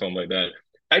player or something like that.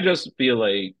 I just feel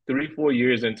like 3, 4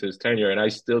 years into his tenure, and I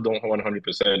still don't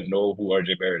 100% know who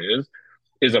RJ Barrett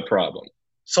is a problem.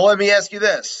 So let me ask you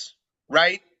this,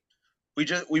 right?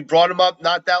 We brought him up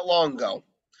not that long ago.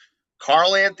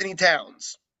 Karl Anthony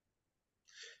Towns.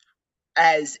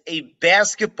 As a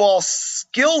basketball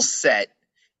skill set,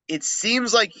 it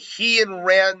seems like he and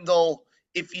Randall,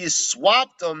 if you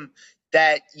swapped them,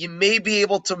 that you may be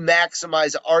able to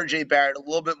maximize RJ Barrett a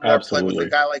little bit more playing with a Absolutely.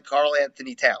 guy like Karl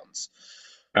Anthony Towns,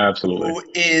 Absolutely. who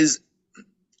is,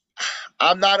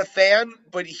 I'm not a fan,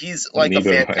 but he's like a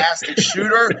Neither am fantastic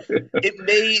shooter. It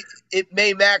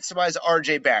may maximize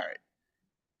RJ Barrett.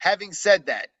 Having said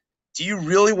that, do you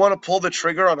really want to pull the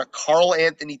trigger on a Karl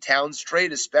Anthony Towns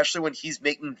trade, especially when he's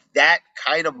making that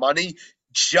kind of money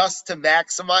just to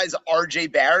maximize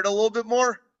RJ Barrett a little bit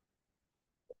more?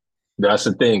 That's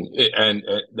the thing. And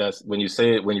that's when you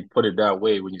say it, when you put it that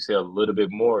way, when you say a little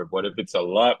bit more, what if it's a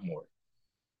lot more?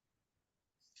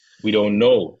 We don't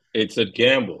know. It's a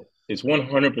gamble. It's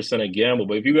 100% a gamble.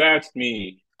 But if you ask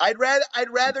me, I'd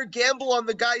rather gamble on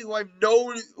the guy who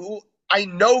I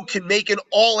know can make an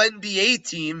all NBA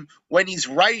team when he's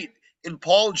right in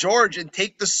Paul George and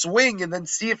take the swing and then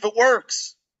see if it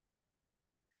works.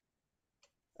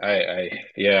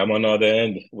 yeah, I'm on the other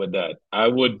end with that. I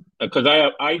would, because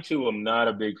I too am not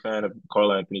a big fan of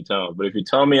Karl Anthony Towns. But if you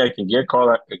tell me I can get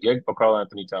Karl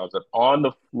Anthony Towns that on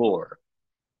the floor,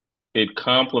 it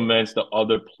complements the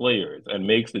other players and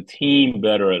makes the team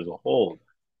better as a whole.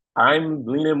 I'm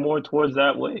leaning more towards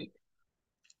that way.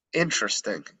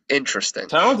 Interesting.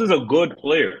 Towns is a good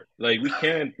player. Like we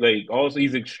can't like also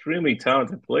he's extremely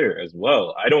talented player as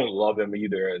well. I don't love him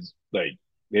either as like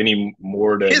any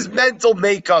more than His mental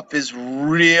makeup is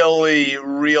really,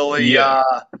 really yeah.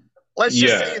 let's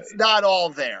just say Yeah. it's not all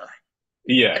there.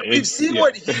 Yeah. And we've seen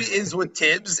what he is with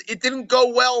Tibbs. It didn't go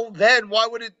well then. Why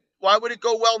would it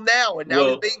go well now? And now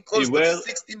he's making close to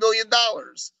 $60 million.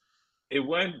 It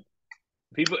went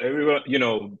people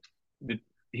everyone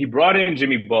he brought in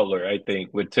Jimmy Butler, I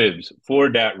think, with Tibbs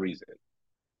for that reason.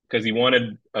 Because he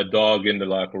wanted a dog in the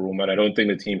locker room, and I don't think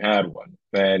the team had one.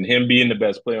 And him being the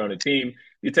best player on the team,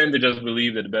 you tend to just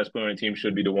believe that the best player on the team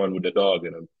should be the one with the dog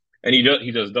in him, and he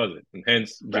just does it. And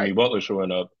hence Jimmy Butler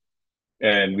showing up,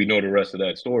 and we know the rest of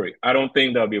that story. I don't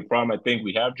think that'll be a problem. I think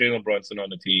we have Jalen Brunson on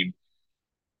the team.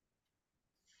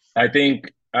 I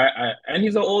think and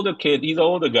he's an older kid. He's an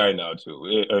older guy now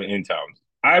too in Towns.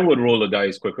 I would roll the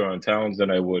dice quicker on Towns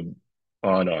than I would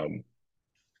on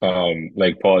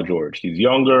like Paul George. He's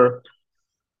younger.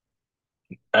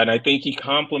 And I think he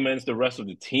complements the rest of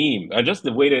the team. And just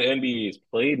the way the NBA is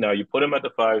played now, you put him at the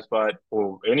 5 spot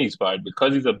or any spot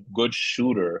because he's a good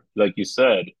shooter, like you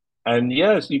said. And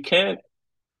yes, you can't.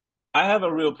 I have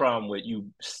a real problem with you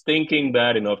stinking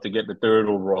bad enough to get the 3rd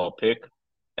overall pick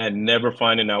and never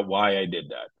finding out why I did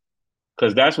that.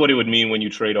 Because that's what it would mean when you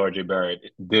trade RJ Barrett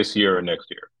this year or next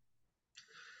year.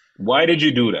 Why did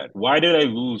you do that? Why did I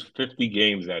lose 50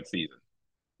 games that season?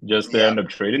 Just to Yeah. end up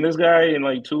trading this guy in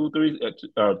like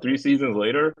 3 seasons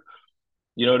later?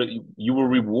 You were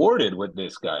rewarded with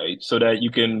this guy so that you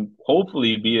can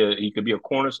hopefully he could be a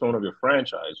cornerstone of your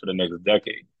franchise for the next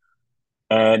decade.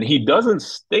 And he doesn't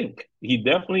stink. He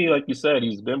definitely, like you said,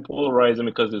 he's been polarizing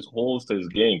because there's holes to his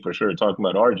game for sure, talking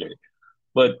about RJ.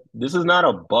 But this is not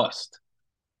a bust.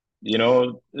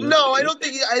 No, I don't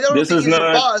This think is he's a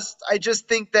not bust. I just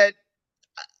think that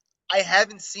I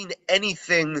haven't seen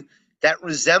anything that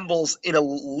resembles an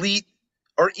elite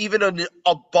or even an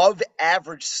above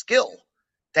average skill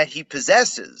that he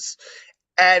possesses.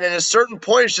 And at a certain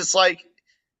point, it's just like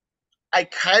I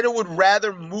kind of would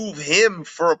rather move him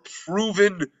for a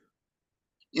proven,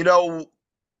 you know,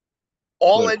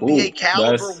 all but NBA who?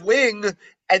 caliber wing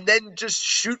and then just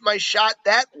shoot my shot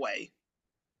that way.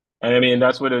 I mean,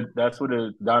 that's where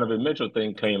the Donovan Mitchell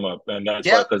thing came up, and that's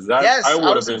why Yeah, because that I yes, I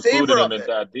would was have in included favor him of in it.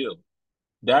 that deal.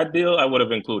 That deal, I would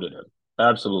have included him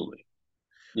absolutely.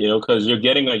 Because you're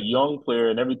getting a young player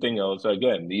and everything else.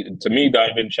 Again, to me,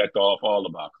 Donovan checked off all the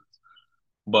boxes.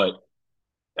 But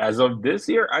as of this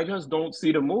year, I just don't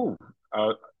see the move.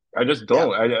 I just Yeah.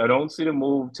 don't. I don't see the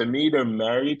move. To me, they're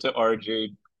married to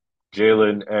RJ,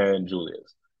 Jalen, and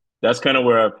Julius. That's kind of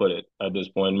where I put it at this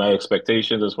point. My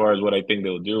expectations as far as what I think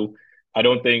they'll do. I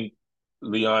don't think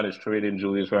Leon is trading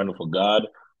Julius Randle for God.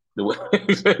 The way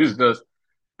it's just,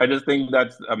 I just think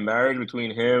that's a marriage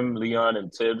between him, Leon,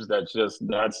 and Tibbs. That's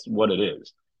what it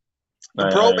is. The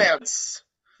And bromance.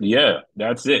 yeah,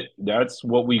 that's it. That's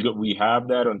what we have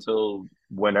that until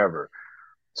whenever.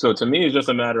 So to me, it's just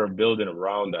a matter of building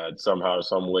around that somehow,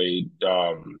 some way,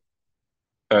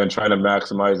 and trying to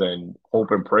maximize and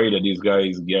hope and pray that these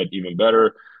guys get even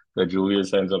better. That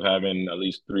Julius ends up having at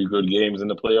least 3 good games in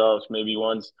the playoffs, maybe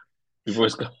once before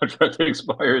his contract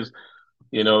expires.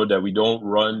 That we don't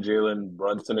run Jalen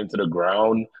Brunson into the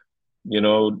ground. You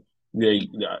know,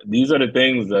 these are the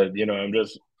things that I'm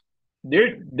just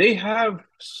they have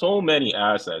so many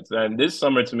assets, and this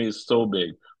summer to me is so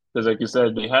big because, like you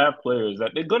said, they have players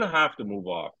that they're gonna have to move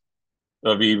off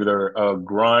of either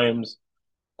Grimes,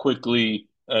 quickly,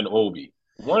 and Obi.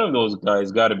 One of those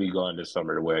guys got to be gone this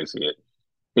summer. The way I see it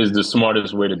is the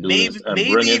smartest way to do Maybe this, and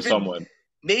maybe bring in even someone.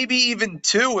 maybe even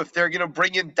two if they're going to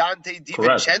bring in Dante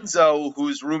Correct. DiVincenzo,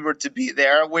 who's rumored to be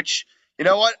there, which, you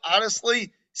know what,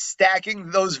 honestly,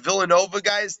 stacking those Villanova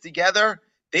guys together,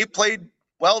 they played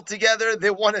well together. They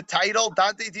won a title.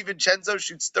 Dante DiVincenzo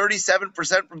shoots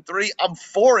 37% from three. I'm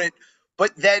for it.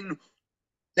 But then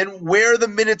where are the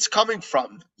minutes coming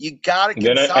from? You got to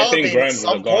Then I think consolidate at Grimes is a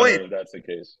some point. goner if that's the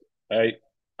case.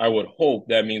 I would hope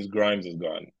that means Grimes is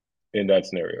gone in that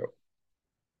scenario,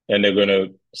 and they're gonna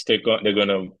stick on. They're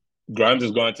gonna Grimes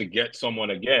is going to get someone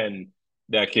again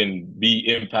that can be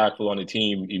impactful on the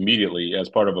team immediately as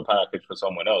part of a package for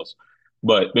someone else.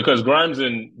 But because Grimes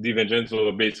and DiVincenzo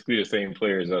are basically the same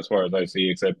players as far as I see,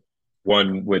 except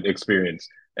one with experience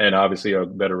and obviously a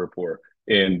better rapport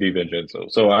in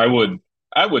DiVincenzo. So I would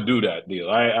do that deal.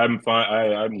 I'm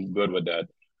fine. I'm good with that.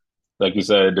 Like you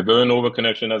said, the Villanova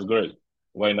connection, that's great.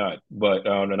 Why not? But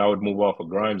and I would move off of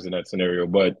Grimes in that scenario.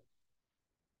 But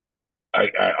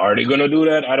are they going to do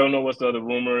that? I don't know what's the other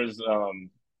rumors.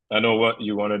 I know what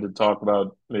you wanted to talk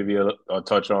about, maybe a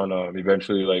touch on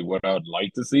eventually, like what I would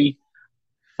like to see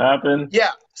happen.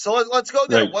 Yeah, so let's go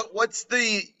there. Like, What's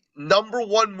the number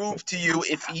one move to you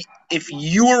if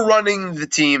you were running the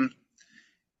team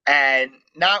and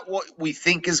not what we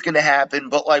think is going to happen,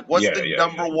 but like what's yeah, the yeah,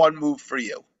 number yeah. one move for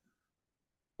you?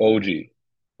 OG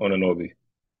on Anobi.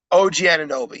 OG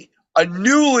Ananobi, a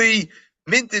newly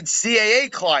minted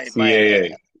CAA client, might I add.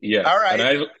 CAA, All yes. And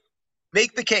right, I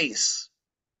make the case.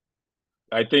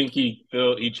 I think he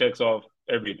checks off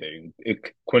everything.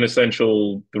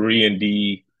 Quintessential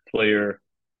 3-and-D player.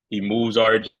 He moves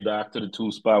RJ back to the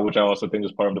 2 spot, which I also think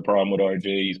is part of the problem with RJ.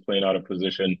 He's playing out of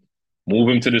position. Move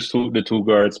him to the 2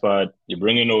 guard spot. You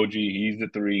bring in OG. He's the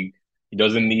 3. He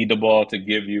doesn't need the ball to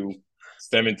give you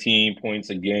 17 points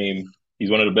a game.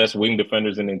 He's one of the best wing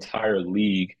defenders in the entire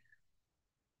league.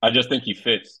 I just think he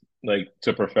fits like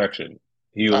to perfection. Uh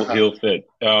He'll huh. he'll fit.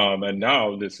 And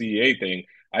now the CEA thing.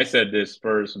 I said this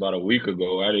first about a week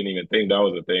ago. I didn't even think that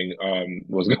was a thing.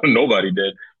 Nobody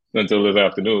did until this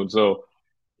afternoon. So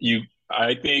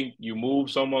I think you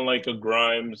move someone like a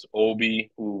Grimes,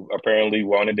 Obi, who apparently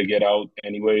wanted to get out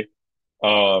anyway.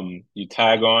 You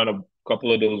tag on a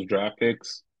couple of those draft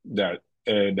picks that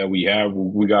we have.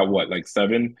 We got what, like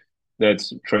 7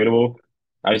 that's tradable.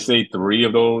 I say 3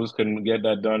 of those can get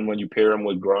that done when you pair him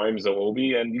with Grimes or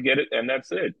Obi, and you get it, and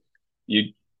that's it.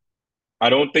 You, I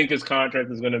don't think his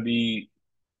contract is going to be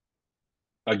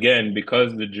again,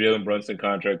 because the Jalen Brunson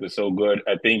contract is so good,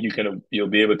 I think you'll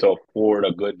be able to afford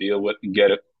a good deal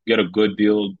get a good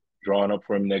deal drawn up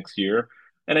for him next year.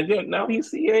 And again, now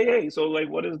he's CAA, so like,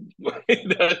 what is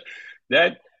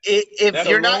that? If That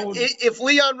you're not, alone, if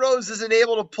Leon Rose isn't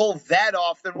able to pull that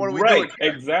off, then what are we doing right?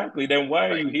 here? Exactly. Then why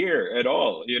are you here at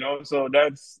all? So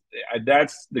that's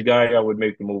the guy I would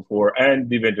make the move for,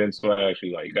 and DiVincenzo I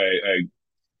actually like. I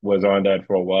was on that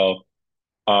for a while.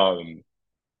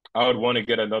 I would want to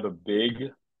get another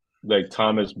big, like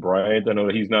Thomas Bryant. I know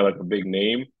he's not like a big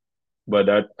name, but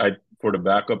for the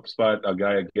backup spot, a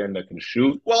guy again that can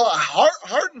shoot. Well,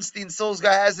 Hartenstein still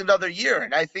has another year,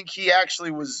 and I think he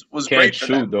actually was Can't great for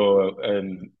shoot them. though,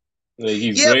 and like,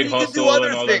 he's Yeah, great but he can do hustle other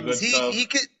and all that things. good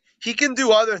stuff. He can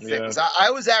do other things. Yeah. I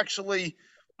was actually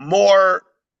more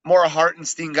a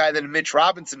Hartenstein guy than a Mitch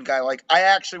Robinson guy. Like, I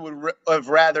actually would have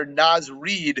rather Naz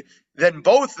Reid than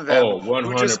both of them,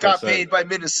 who just got paid by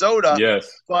Minnesota.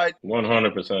 Yes, but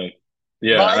 100%.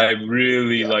 Yeah, I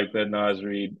really like that Naz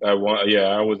Reid. I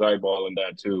was eyeballing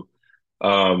that too.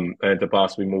 And to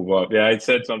possibly move up. Yeah, I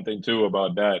said something too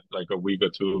about that like a week or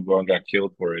two ago and got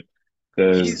killed for it.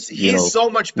 He's so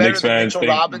much better Knicks than fans Mitchell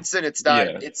Robinson. It's not.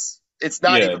 Yeah. It's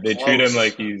not even they close. treat him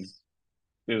like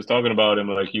they was talking about him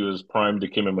like he was primed to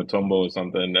Dikembe Mutombo or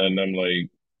something, and I'm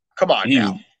like, come on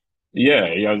now. Yeah,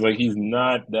 I was like, he's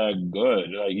not that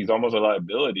good. Like, he's almost a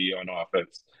liability on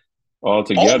offense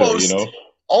altogether.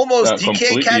 Almost. He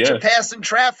can't catch a pass in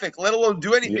traffic, let alone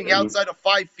do anything outside of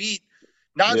 5 feet.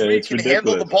 Naz Reid can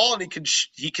handle the ball, and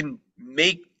he can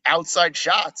make outside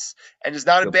shots, and is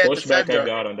not a bad defender. The pushback I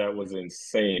got on that was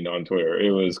insane on Twitter.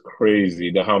 It was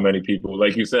crazy how many people,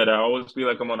 like you said, I always feel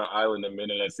like I'm on an island the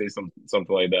minute I say something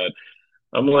like that.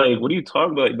 I'm like, what are you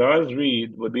talking about? Naz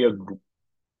Reid would be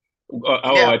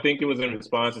I think it was in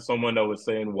response to someone that was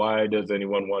saying, why does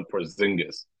anyone want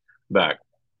Porzingis back?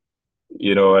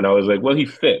 And I was like, well, he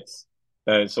fits.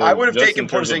 And so I would have taken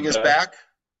Porzingis back.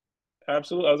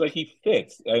 Absolutely. I was like, he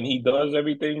fits, and he does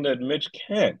everything that Mitch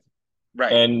can't.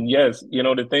 Right. And yes,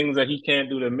 the things that he can't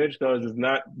do that Mitch does is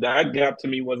not, that gap to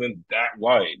me wasn't that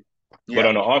wide. Yeah. But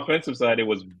on the offensive side, it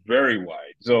was very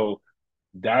wide. So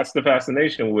that's the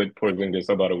fascination with Porzingis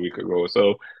about a week ago.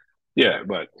 So, yeah,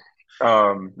 but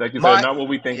like you said, not what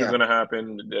we think is going to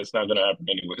happen. It's not going to happen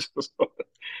anyways.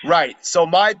 Right. So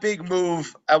my big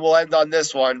move, and we'll end on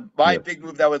this one, big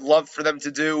move that I would love for them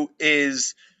to do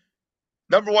is,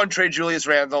 number one, trade Julius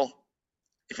Randle.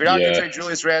 If you're not going to trade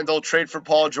Julius Randle, trade for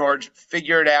Paul George,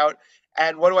 figure it out.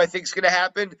 And what do I think is going to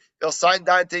happen? They'll sign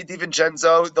Dante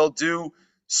DiVincenzo. They'll do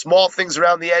small things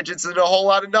around the edges and a whole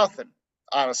lot of nothing,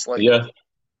 honestly. Yeah.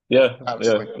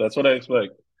 That's what I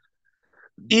expect.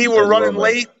 We're running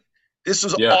late. This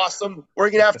was awesome. We're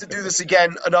going to have to do this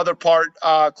again, another part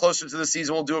closer to the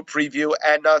season. We'll do a preview.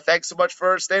 And thanks so much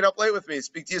for staying up late with me.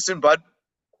 Speak to you soon, bud.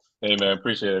 Hey, man.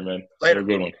 Appreciate it, man. Later. Have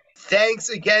a good one. Thanks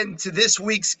again to this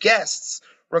week's guests.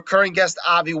 Recurring guest,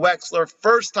 Avi Wexler.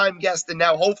 First-time guest, and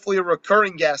now hopefully a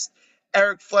recurring guest,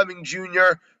 Eric Fleming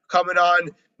Jr. coming on,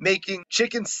 making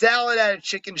chicken salad out of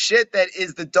chicken shit. That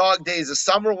is the dog days of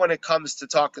summer when it comes to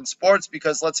talking sports,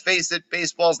 because let's face it,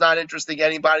 baseball's not interesting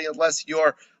anybody unless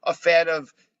you're a fan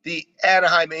of the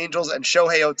Anaheim Angels and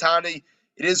Shohei Ohtani.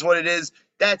 It is what it is.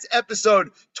 That's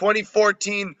episode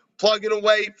 2014. Plugging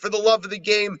away for the love of the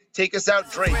game. Take us out,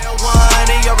 Drake. Real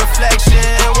one in your reflection,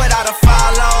 without a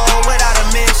follow, without a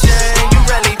mention. You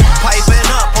really piping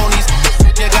up on these.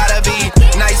 You gotta be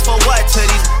nice for what to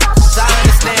these. I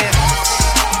understand.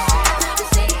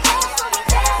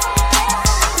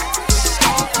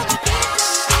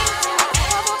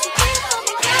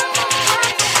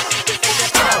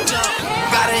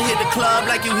 Gotta hit the club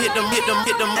like you hit them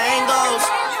angles.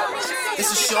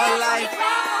 It's a short life.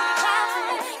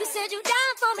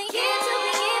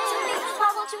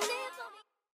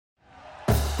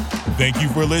 Thank you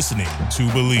for listening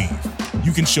to Believe.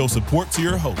 You can show support to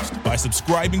your host by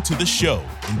subscribing to the show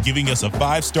and giving us a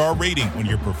 5-star rating on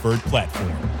your preferred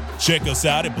platform. Check us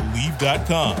out at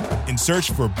Believe.com and search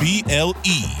for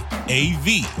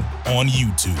BLEAV on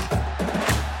YouTube.